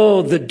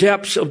oh, the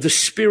depths of the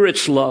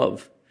Spirit's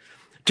love,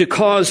 to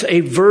cause a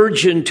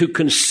virgin to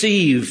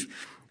conceive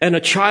and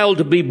a child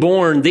to be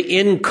born, the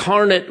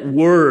incarnate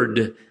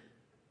Word,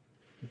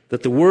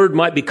 that the Word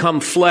might become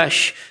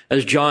flesh,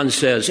 as John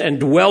says, and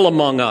dwell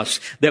among us,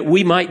 that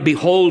we might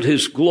behold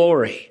his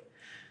glory.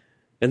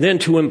 And then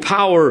to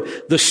empower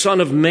the Son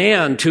of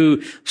Man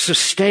to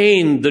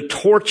sustain the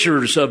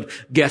tortures of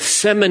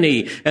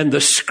Gethsemane and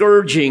the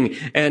scourging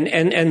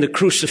and the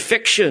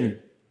crucifixion.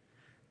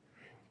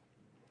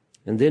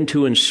 And then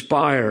to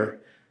inspire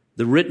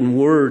the written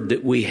Word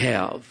that we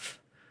have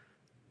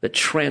that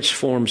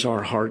transforms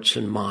our hearts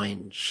and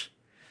minds.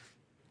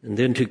 And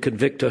then to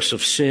convict us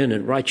of sin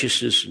and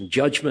righteousness and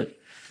judgment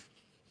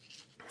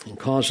and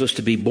cause us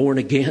to be born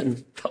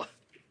again.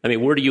 I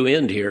mean, where do you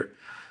end here?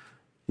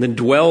 And then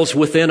dwells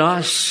within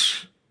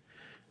us,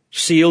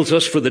 seals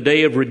us for the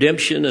day of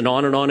redemption, and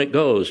on it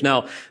goes.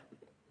 Now,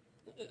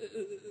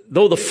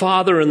 though the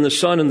Father and the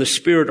Son and the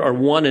Spirit are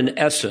one in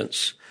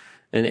essence,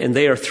 and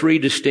they are three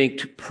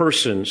distinct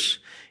persons,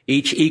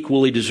 each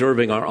equally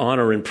deserving our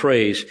honor and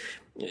praise,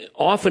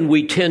 often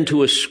we tend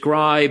to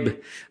ascribe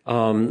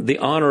the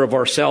honor of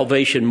our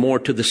salvation more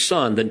to the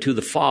Son than to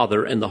the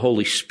Father and the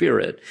Holy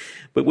Spirit.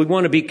 But we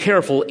want to be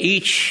careful.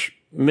 Each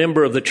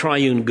member of the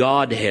triune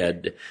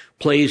Godhead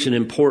plays an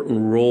important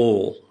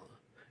role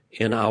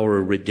in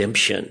our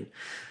redemption.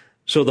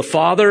 So the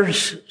Father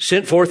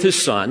sent forth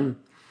his Son.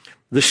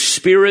 The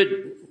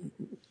Spirit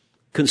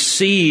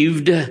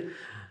conceived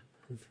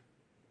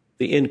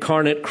the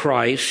incarnate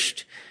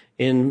Christ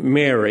in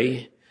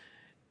Mary.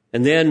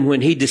 And then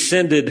when he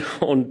descended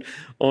on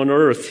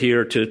earth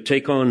here to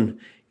take on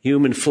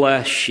human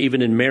flesh,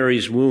 even in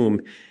Mary's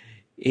womb,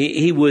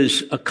 he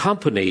was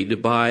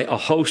accompanied by a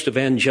host of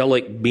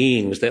angelic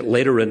beings that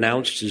later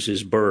announced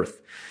his birth.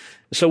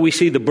 So we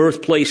see the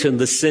birthplace and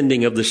the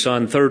sending of the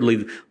Son.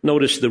 Thirdly,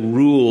 notice the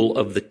rule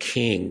of the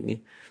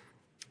King.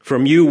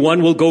 From you,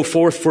 one will go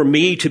forth for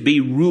me to be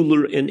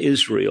ruler in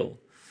Israel.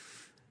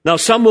 Now,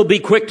 some will be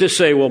quick to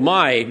say, well,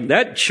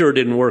 that sure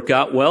didn't work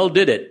out well,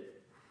 did it?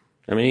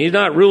 I mean, he's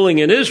not ruling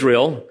in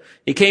Israel.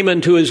 He came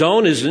unto his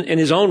own, and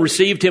his own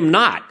received him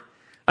not.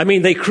 I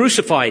mean, they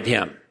crucified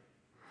him.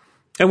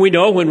 And we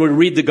know when we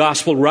read the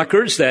gospel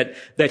records that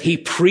he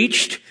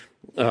preached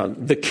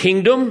the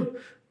kingdom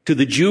to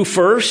the Jew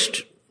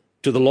first,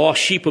 to the lost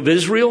sheep of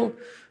Israel,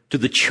 to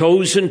the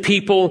chosen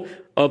people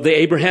of the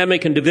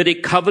Abrahamic and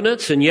Davidic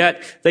covenants, and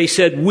yet they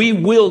said, we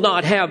will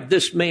not have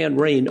this man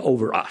reign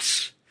over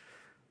us.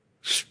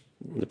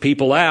 The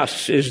people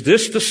asked, is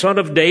this the son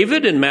of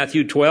David in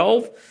Matthew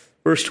 12,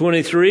 verse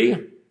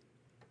 23?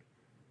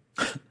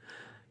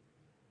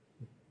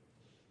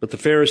 But the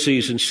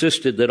Pharisees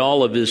insisted that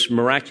all of his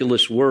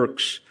miraculous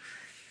works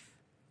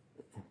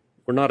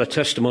were not a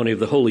testimony of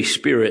the Holy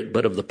Spirit,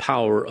 but of the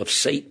power of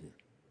Satan.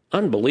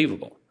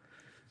 Unbelievable.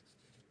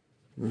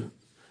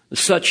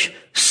 Such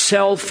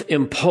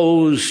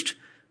self-imposed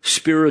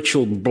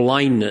spiritual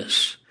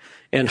blindness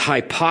and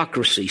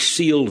hypocrisy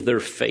sealed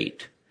their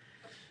fate.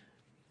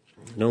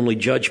 And only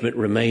judgment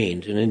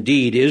remained. And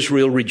indeed,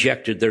 Israel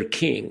rejected their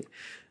king.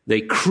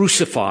 They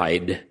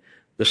crucified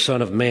the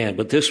Son of Man.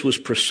 But this was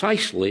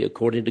precisely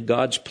according to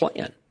God's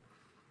plan.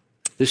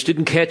 This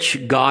didn't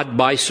catch God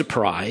by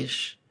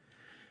surprise.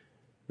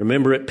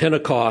 Remember at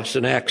Pentecost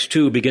in Acts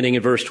 2, beginning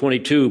in verse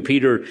 22,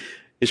 Peter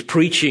is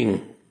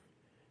preaching,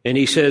 and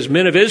he says,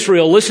 men of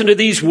Israel, listen to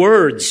these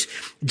words.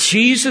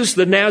 Jesus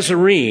the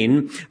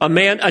Nazarene, a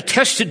man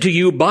attested to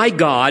you by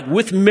God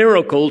with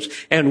miracles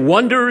and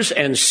wonders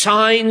and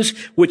signs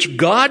which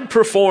God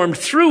performed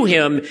through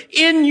him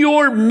in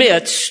your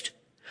midst,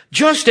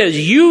 just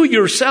as you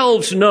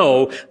yourselves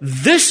know,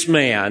 this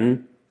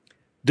man,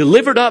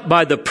 delivered up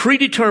by the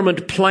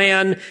predetermined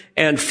plan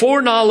and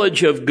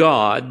foreknowledge of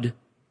God,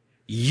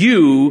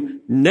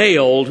 you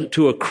nailed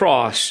to a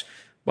cross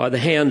by the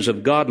hands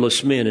of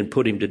godless men and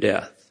put him to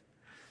death.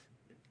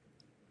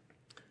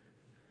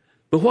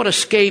 But what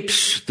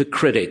escapes the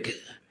critic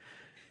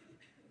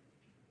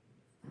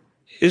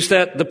is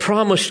that the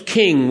promised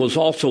king was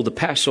also the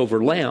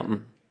Passover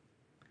lamb,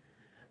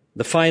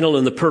 the final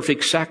and the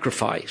perfect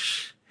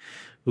sacrifice,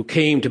 who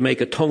came to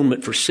make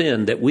atonement for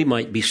sin that we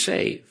might be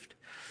saved.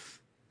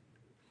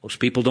 Most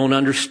people don't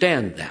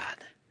understand that.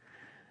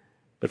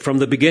 But from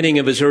the beginning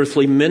of his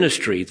earthly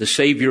ministry, the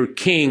Savior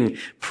King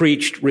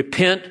preached,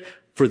 repent,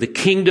 for the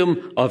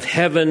kingdom of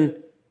heaven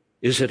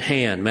is at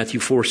hand, Matthew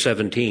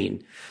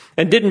 4:17.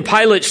 And didn't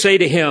Pilate say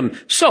to him,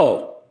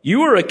 so,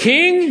 you are a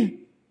king?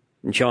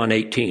 In John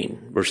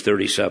 18, verse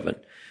 37,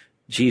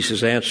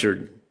 Jesus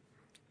answered,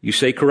 you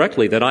say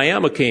correctly that I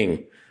am a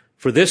king.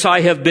 For this I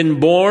have been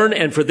born,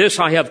 and for this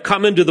I have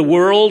come into the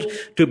world,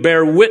 to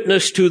bear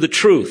witness to the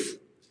truth.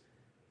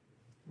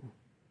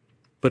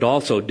 But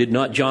also, did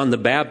not John the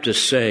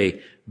Baptist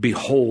say,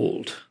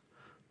 behold,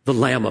 the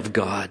Lamb of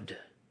God,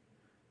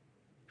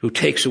 who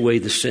takes away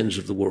the sins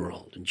of the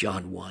world, in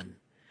John 1.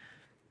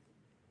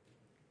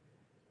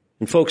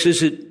 And folks,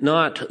 is it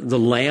not the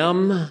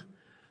Lamb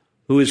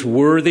who is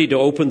worthy to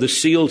open the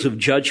seals of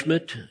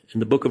judgment in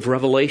the book of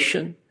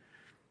Revelation?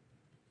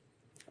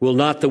 Will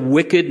not the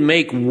wicked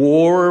make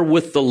war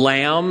with the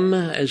Lamb,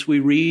 as we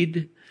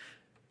read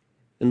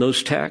in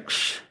those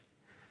texts?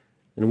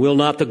 And will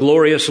not the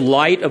glorious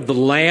light of the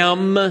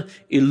Lamb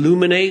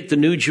illuminate the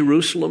New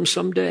Jerusalem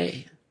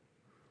someday?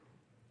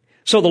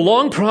 So the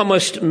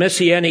long-promised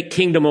messianic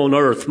kingdom on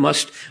earth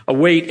must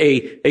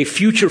await a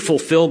future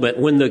fulfillment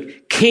when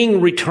the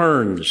King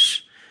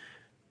returns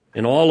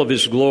in all of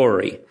his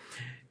glory.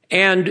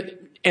 And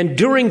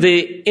during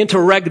the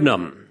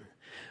interregnum,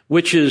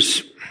 which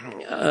is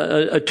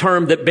a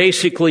term that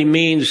basically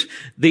means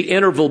the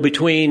interval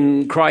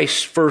between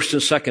Christ's first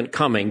and second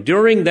coming.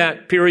 During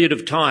that period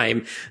of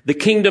time, the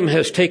kingdom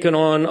has taken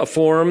on a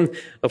form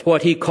of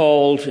what he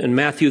called in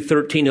Matthew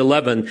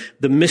 13:11,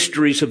 the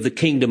mysteries of the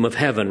kingdom of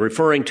heaven,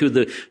 referring to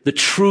the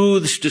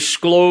truths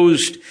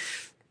disclosed,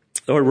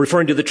 or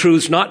referring to the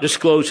truths not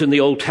disclosed in the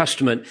Old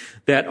Testament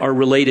that are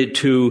related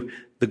to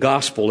the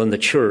gospel and the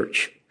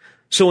church.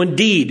 So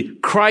indeed,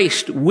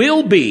 Christ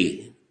will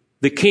be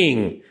the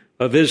King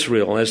of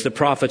Israel, as the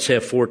prophets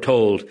have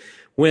foretold,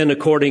 when,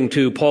 according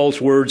to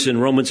Paul's words in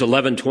Romans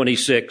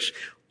 11:26,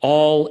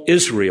 all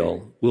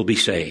Israel will be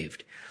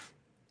saved.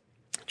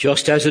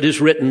 Just as it is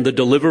written, the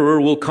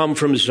deliverer will come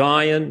from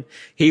Zion.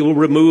 He will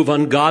remove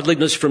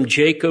ungodliness from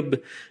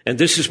Jacob. And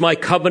this is my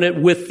covenant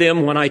with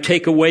them when I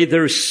take away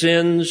their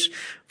sins.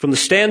 From the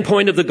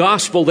standpoint of the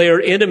gospel, they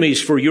are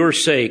enemies for your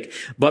sake.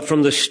 But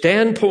from the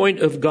standpoint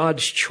of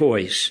God's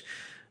choice,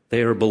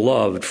 they are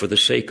beloved for the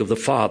sake of the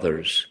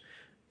fathers.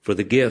 For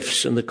the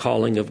gifts and the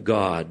calling of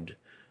God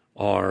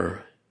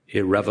are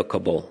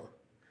irrevocable.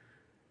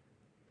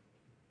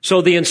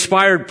 So the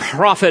inspired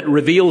prophet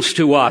reveals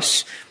to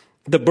us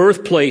the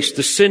birthplace,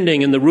 the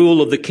sending, and the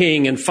rule of the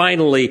king, and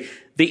finally,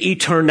 the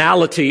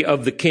eternality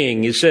of the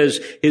king. It says,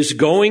 his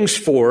goings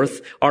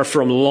forth are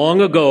from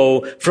long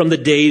ago, from the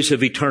days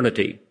of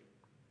eternity.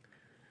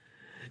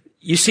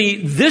 You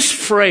see, this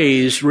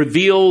phrase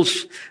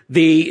reveals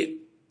the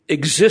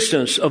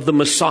existence of the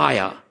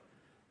Messiah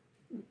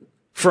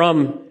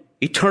from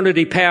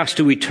eternity past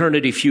to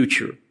eternity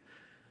future.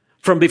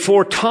 From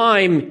before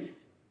time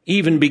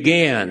even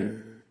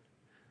began,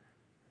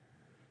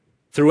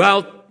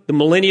 throughout the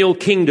millennial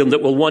kingdom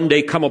that will one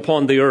day come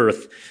upon the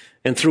earth,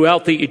 and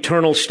throughout the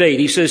eternal state.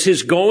 He says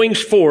his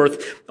goings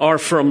forth are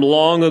from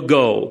long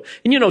ago.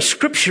 And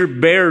Scripture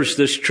bears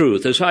this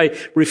truth. As I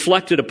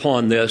reflected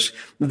upon this,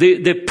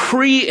 the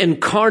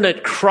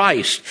pre-incarnate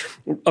Christ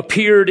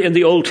appeared in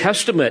the Old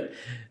Testament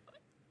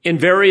in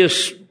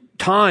various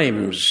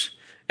times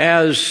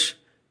as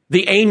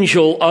the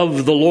angel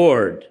of the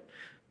Lord.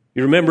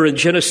 You remember in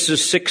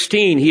Genesis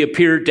 16, he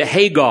appeared to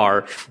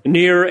Hagar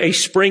near a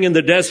spring in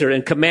the desert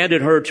and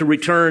commanded her to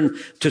return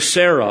to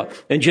Sarah.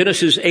 In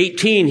Genesis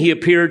 18, he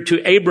appeared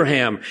to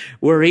Abraham,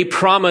 where he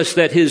promised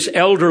that his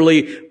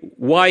elderly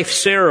wife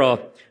Sarah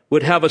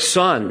would have a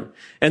son,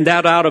 and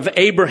that out of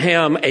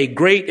Abraham a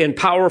great and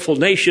powerful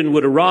nation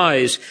would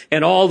arise,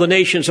 and all the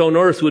nations on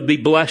earth would be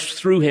blessed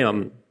through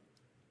him.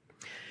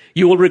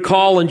 You will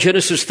recall in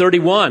Genesis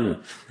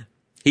 31,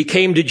 he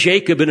came to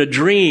Jacob in a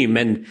dream,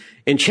 and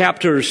in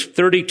chapters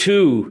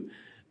 32,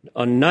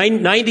 a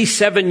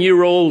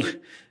 97-year-old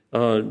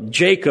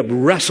Jacob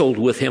wrestled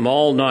with him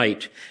all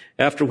night,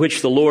 after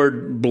which the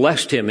Lord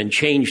blessed him and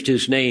changed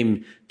his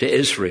name to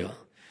Israel.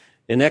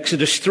 In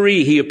Exodus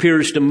 3, he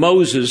appears to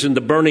Moses in the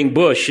burning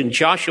bush. In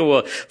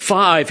Joshua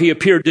 5, he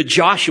appeared to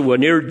Joshua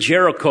near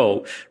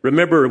Jericho,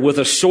 remember, with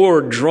a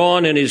sword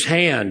drawn in his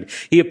hand.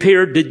 He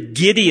appeared to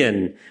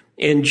Gideon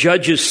in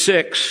Judges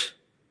 6.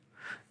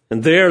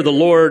 And there the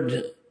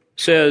Lord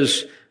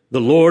says, "The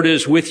Lord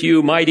is with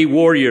you, mighty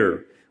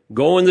warrior.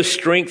 Go in the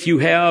strength you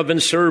have and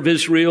serve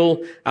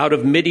Israel out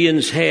of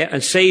Midian's hand,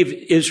 and save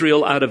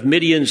Israel out of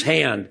Midian's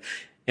hand.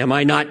 Am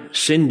I not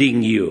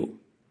sending you?"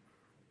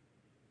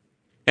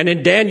 And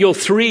in Daniel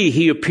 3,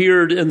 he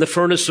appeared in the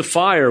furnace of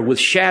fire with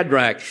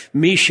Shadrach,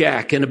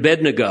 Meshach, and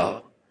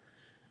Abednego.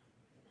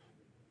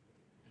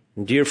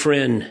 And dear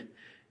friend,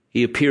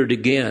 he appeared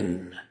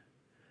again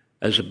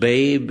as a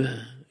babe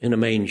in a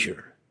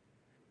manger.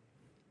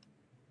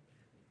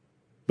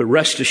 But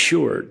rest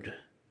assured,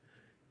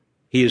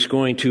 he is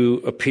going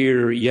to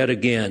appear yet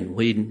again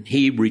when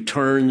he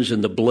returns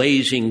in the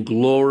blazing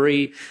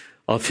glory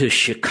of his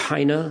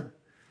Shekinah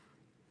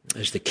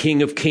as the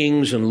King of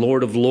Kings and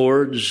Lord of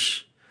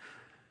Lords,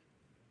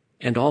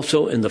 and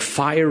also in the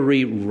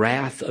fiery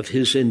wrath of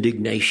his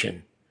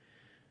indignation.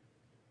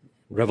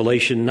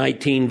 Revelation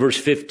 19, verse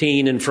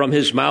 15, "And from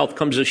his mouth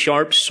comes a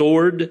sharp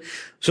sword,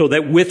 so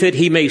that with it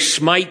he may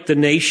smite the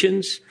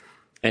nations,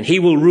 and he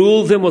will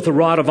rule them with a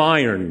rod of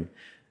iron.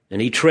 And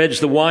he treads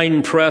the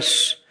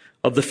winepress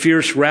of the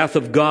fierce wrath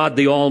of God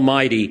the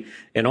Almighty.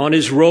 And on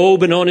his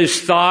robe and on his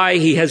thigh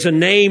he has a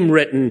name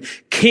written,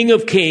 King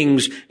of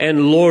Kings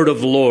and Lord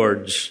of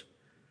Lords."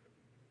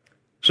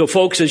 So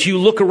folks, as you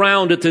look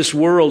around at this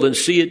world and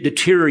see it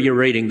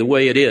deteriorating the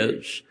way it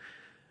is,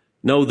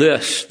 know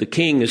this: the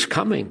King is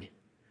coming.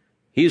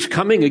 He is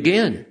coming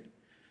again.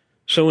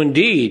 So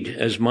indeed,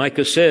 as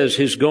Micah says,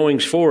 his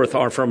goings forth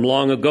are from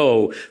long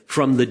ago,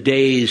 from the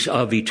days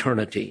of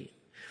eternity.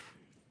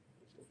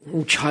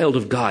 Oh, child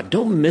of God,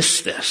 don't miss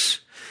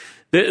this.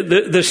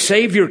 The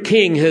Savior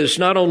King has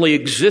not only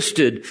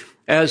existed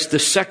as the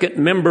second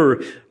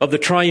member of the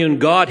triune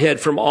Godhead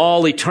from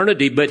all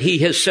eternity, but he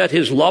has set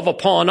his love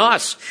upon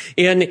us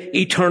in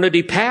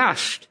eternity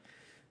past.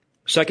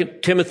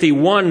 2 Timothy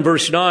 1,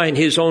 verse 9,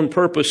 his own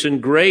purpose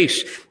and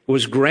grace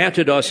was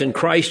granted us in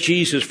Christ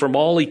Jesus from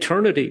all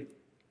eternity,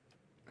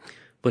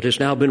 but has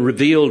now been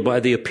revealed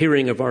by the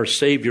appearing of our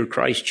Savior,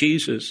 Christ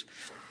Jesus.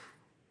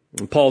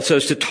 And Paul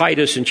says to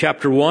Titus in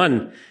chapter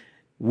 1,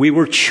 "We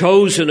were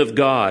chosen of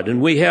God, and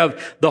we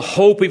have the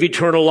hope of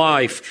eternal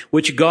life,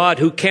 which God,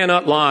 who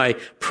cannot lie,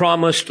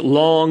 promised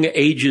long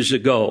ages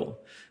ago,"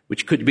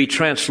 which could be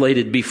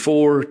translated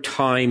before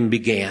time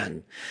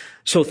began.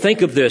 So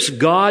think of this.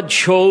 God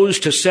chose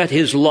to set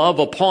his love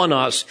upon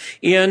us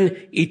in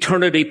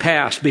eternity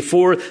past,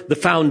 before the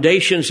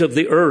foundations of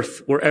the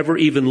earth were ever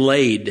even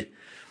laid.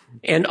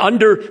 And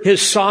under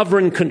his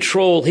sovereign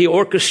control, he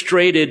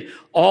orchestrated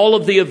all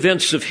of the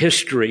events of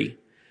history,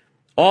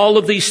 all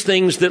of these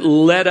things that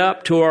led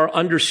up to our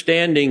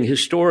understanding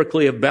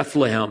historically of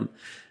Bethlehem,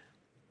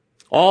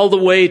 all the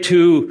way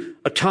to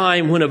a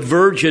time when a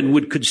virgin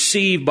would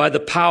conceive by the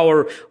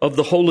power of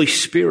the Holy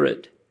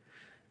Spirit.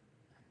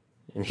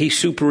 And he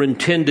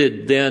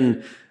superintended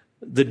then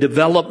the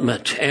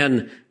development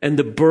and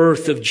the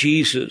birth of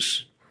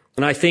Jesus.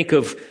 And I think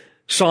of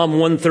Psalm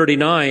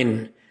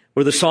 139,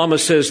 where the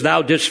psalmist says,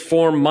 "Thou didst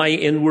form my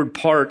inward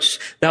parts.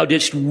 Thou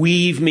didst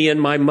weave me in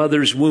my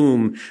mother's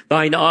womb.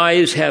 Thine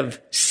eyes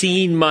have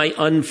seen my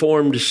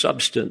unformed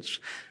substance."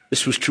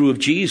 This was true of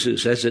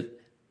Jesus as it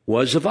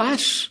was of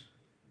us.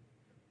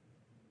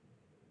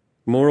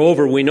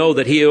 Moreover, we know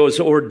that he has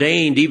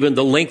ordained even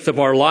the length of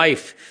our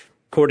life.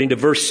 According to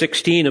verse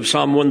 16 of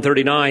Psalm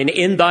 139,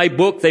 "In thy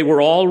book they were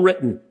all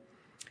written,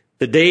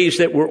 the days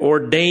that were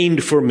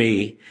ordained for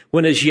me,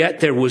 when as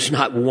yet there was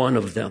not one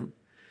of them."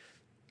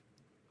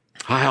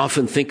 I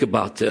often think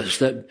about this,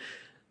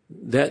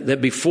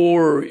 that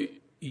before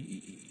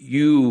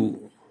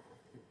you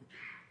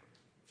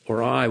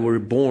or I were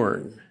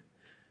born,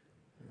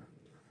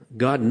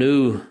 God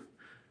knew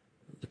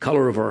the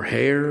color of our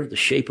hair, the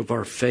shape of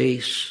our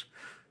face,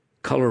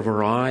 color of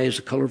our eyes,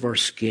 the color of our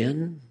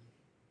skin,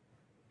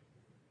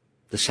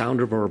 the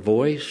sound of our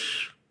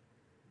voice,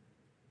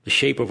 the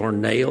shape of our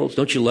nails.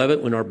 Don't you love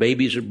it when our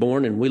babies are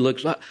born and we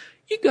look like,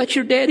 you got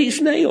your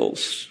daddy's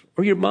nails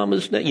or your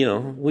mama's nails? You know,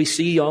 we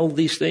see all of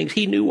these things.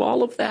 He knew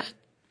all of that.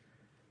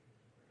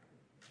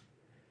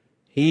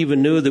 He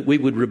even knew that we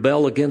would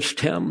rebel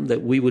against him,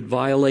 that we would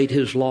violate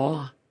his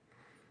law,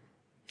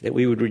 that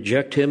we would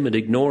reject him and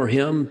ignore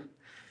him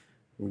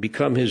and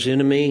become his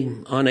enemy,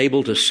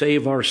 unable to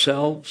save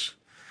ourselves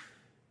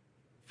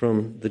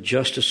from the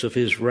justice of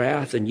his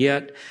wrath. And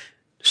yet,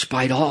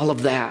 despite all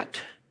of that,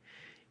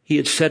 he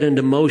had set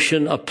into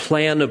motion a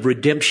plan of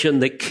redemption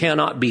that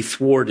cannot be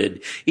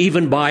thwarted,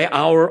 even by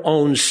our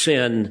own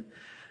sin.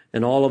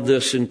 And all of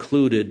this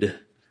included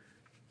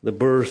the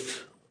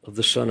birth of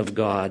the Son of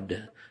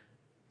God,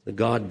 the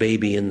God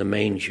baby in the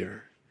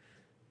manger.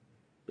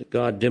 That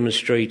God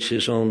demonstrates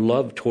his own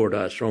love toward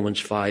us, Romans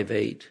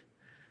 5:8.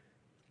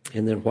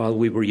 And then while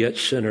we were yet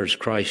sinners,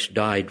 Christ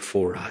died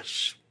for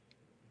us.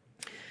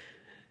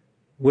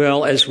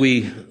 Well, as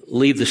we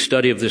leave the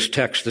study of this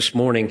text this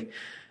morning,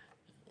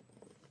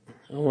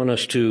 I want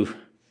us to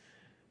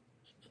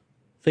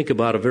think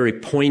about a very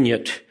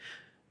poignant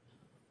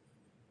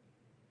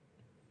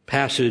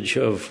passage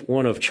of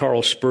one of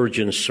Charles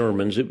Spurgeon's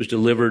sermons. It was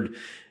delivered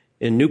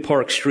in New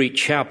Park Street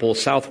Chapel,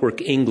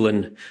 Southwark,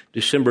 England,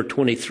 December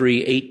 23,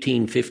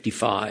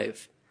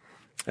 1855.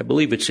 I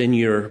believe it's in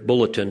your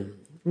bulletin.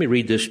 Let me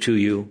read this to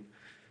you.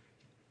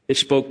 It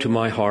spoke to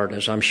my heart,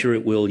 as I'm sure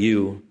it will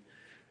you.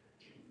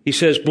 He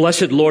says,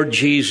 "Blessed Lord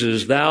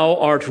Jesus, thou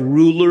art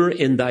ruler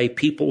in thy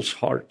people's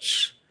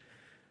hearts,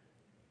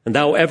 and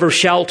thou ever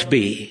shalt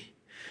be.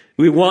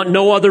 We want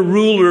no other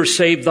ruler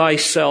save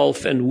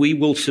thyself, and we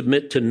will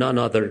submit to none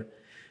other.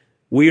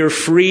 We are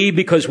free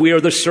because we are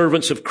the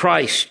servants of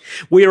Christ.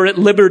 We are at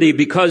liberty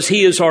because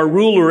he is our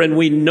ruler, and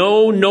we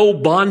know no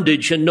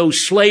bondage and no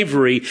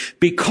slavery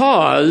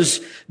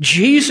because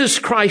Jesus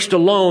Christ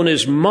alone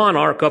is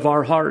monarch of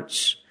our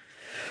hearts.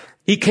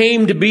 He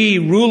came to be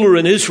ruler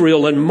in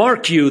Israel, and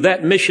mark you,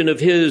 that mission of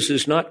his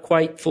is not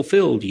quite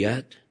fulfilled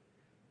yet,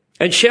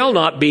 and shall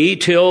not be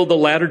till the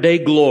latter-day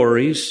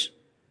glories.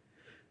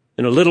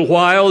 In a little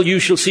while you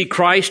shall see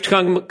Christ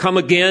come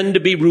again to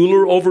be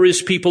ruler over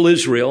his people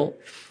Israel,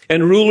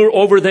 and ruler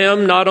over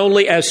them not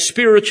only as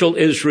spiritual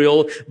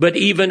Israel, but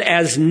even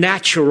as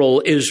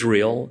natural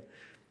Israel.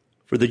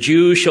 For the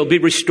Jews shall be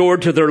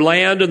restored to their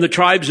land, and the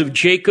tribes of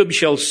Jacob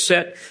shall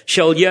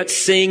yet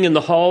sing in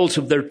the halls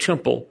of their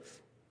temple.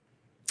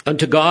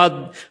 Unto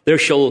God there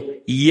shall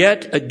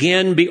yet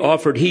again be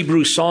offered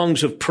Hebrew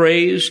songs of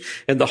praise,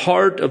 and the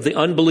heart of the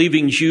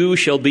unbelieving Jew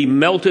shall be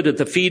melted at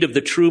the feet of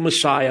the true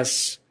Messiah.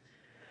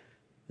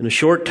 In a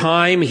short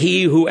time,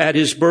 he who at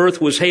his birth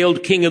was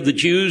hailed King of the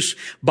Jews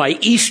by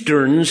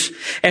Easterns,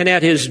 and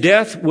at his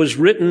death was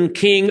written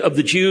King of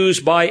the Jews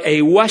by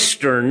a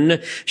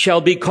Western, shall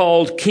be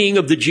called King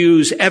of the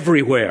Jews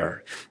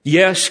everywhere.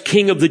 Yes,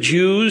 King of the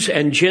Jews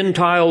and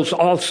Gentiles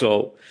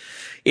also.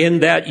 In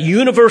that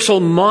universal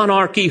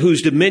monarchy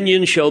whose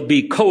dominion shall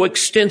be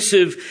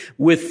coextensive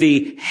with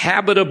the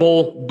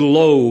habitable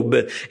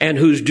globe, and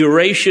whose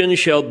duration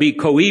shall be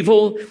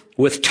coeval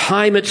with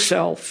time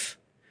itself.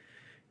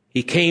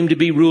 He came to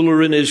be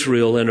ruler in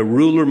Israel, and a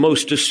ruler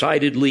most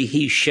decidedly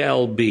he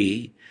shall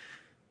be,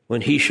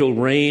 when he shall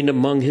reign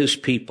among his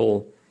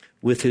people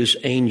with his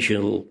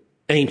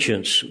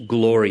ancients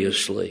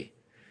gloriously.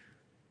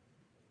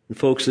 And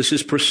folks, this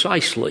is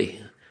precisely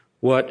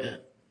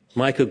what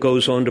Micah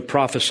goes on to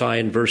prophesy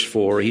in verse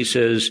 4. He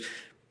says,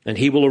 "And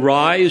he will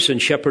arise and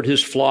shepherd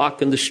his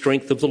flock in the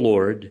strength of the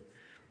Lord,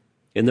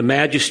 in the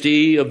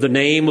majesty of the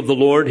name of the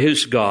Lord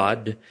his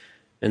God.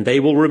 And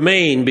they will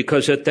remain,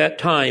 because at that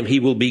time he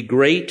will be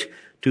great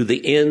to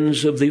the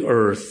ends of the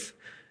earth,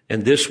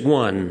 and this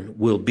one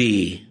will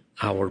be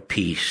our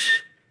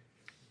peace."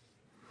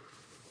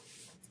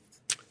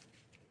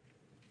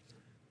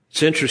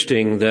 It's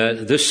interesting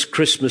that this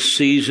Christmas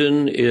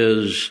season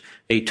is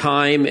a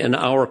time in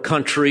our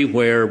country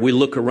where we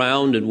look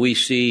around and we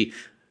see,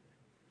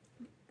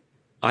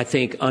 I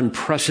think,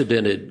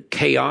 unprecedented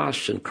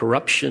chaos and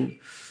corruption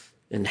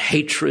and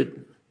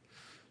hatred.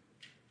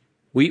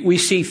 We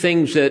see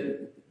things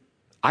that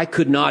I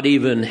could not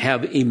even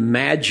have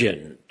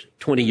imagined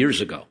 20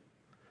 years ago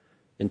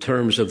in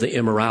terms of the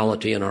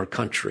immorality in our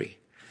country.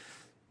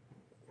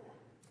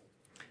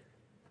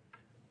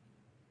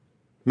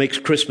 Makes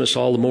Christmas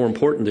all the more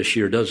important this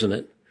year, doesn't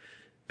it?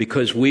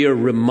 Because we are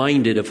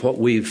reminded of what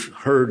we've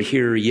heard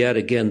here yet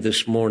again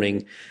this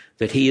morning,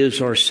 that he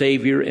is our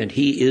Savior and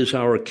he is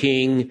our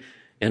King,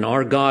 and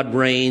our God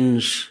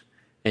reigns,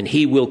 and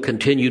he will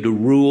continue to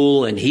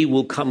rule, and he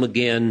will come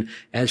again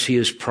as he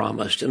has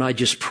promised. And I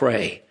just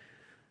pray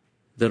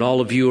that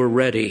all of you are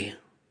ready,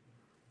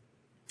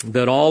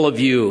 that all of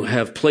you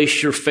have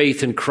placed your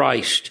faith in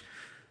Christ,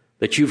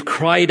 that you've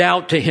cried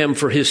out to him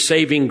for his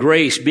saving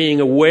grace, being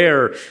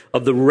aware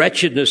of the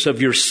wretchedness of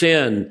your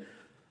sin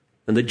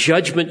and the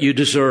judgment you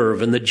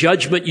deserve and the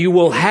judgment you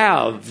will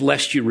have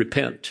lest you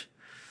repent.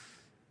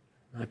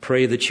 I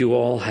pray that you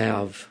all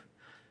have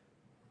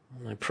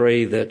I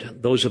pray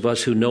that those of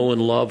us who know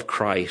and love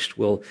Christ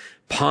will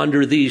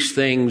ponder these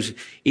things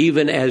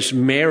even as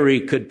Mary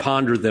could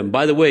ponder them.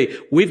 By the way,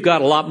 we've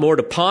got a lot more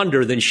to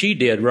ponder than she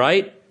did,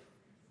 right?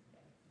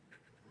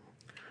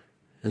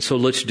 And so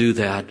let's do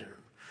that.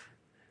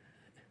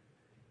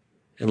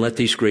 And let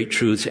these great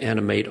truths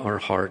animate our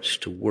hearts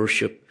to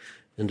worship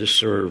and to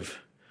serve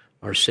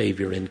our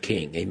Savior and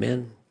King.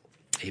 Amen?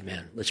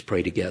 Amen. Let's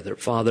pray together.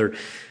 Father,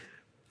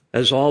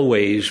 as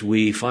always,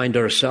 we find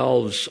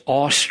ourselves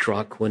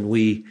awestruck when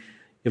we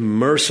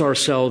immerse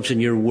ourselves in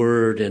your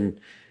word and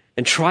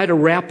try to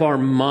wrap our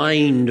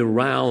mind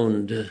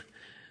around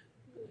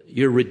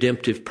your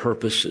redemptive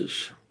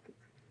purposes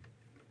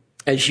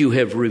as you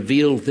have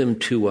revealed them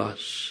to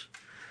us.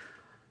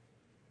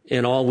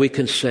 And all we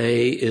can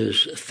say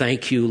is,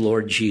 thank you,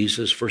 Lord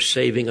Jesus, for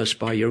saving us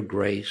by your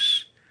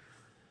grace.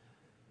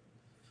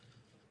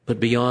 But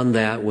beyond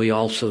that, we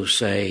also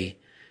say,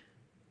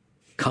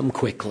 come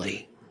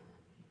quickly.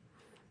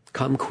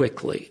 Come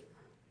quickly.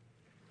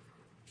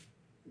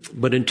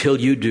 But until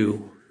you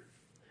do,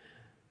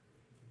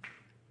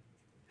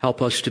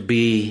 help us to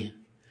be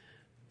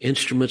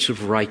instruments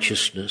of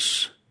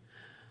righteousness.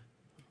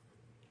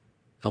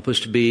 Help us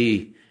to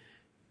be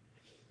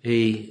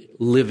a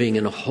living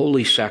and a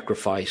holy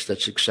sacrifice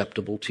that's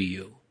acceptable to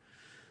you.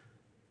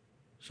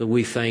 So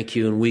we thank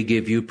you and we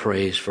give you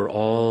praise for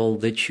all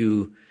that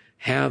you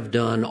have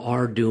done,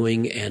 are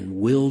doing, and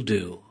will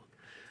do.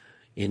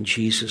 In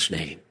Jesus'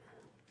 name,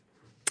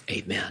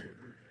 amen.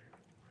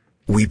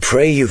 We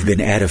pray you've been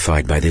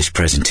edified by this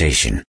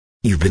presentation.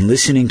 You've been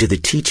listening to the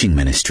teaching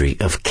ministry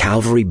of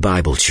Calvary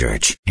Bible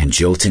Church in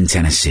Jolton,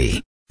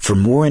 Tennessee. For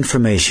more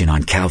information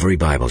on Calvary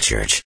Bible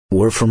Church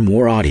or for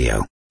more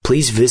audio,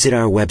 please visit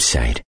our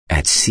website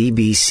at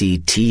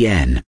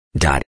cbctn.org.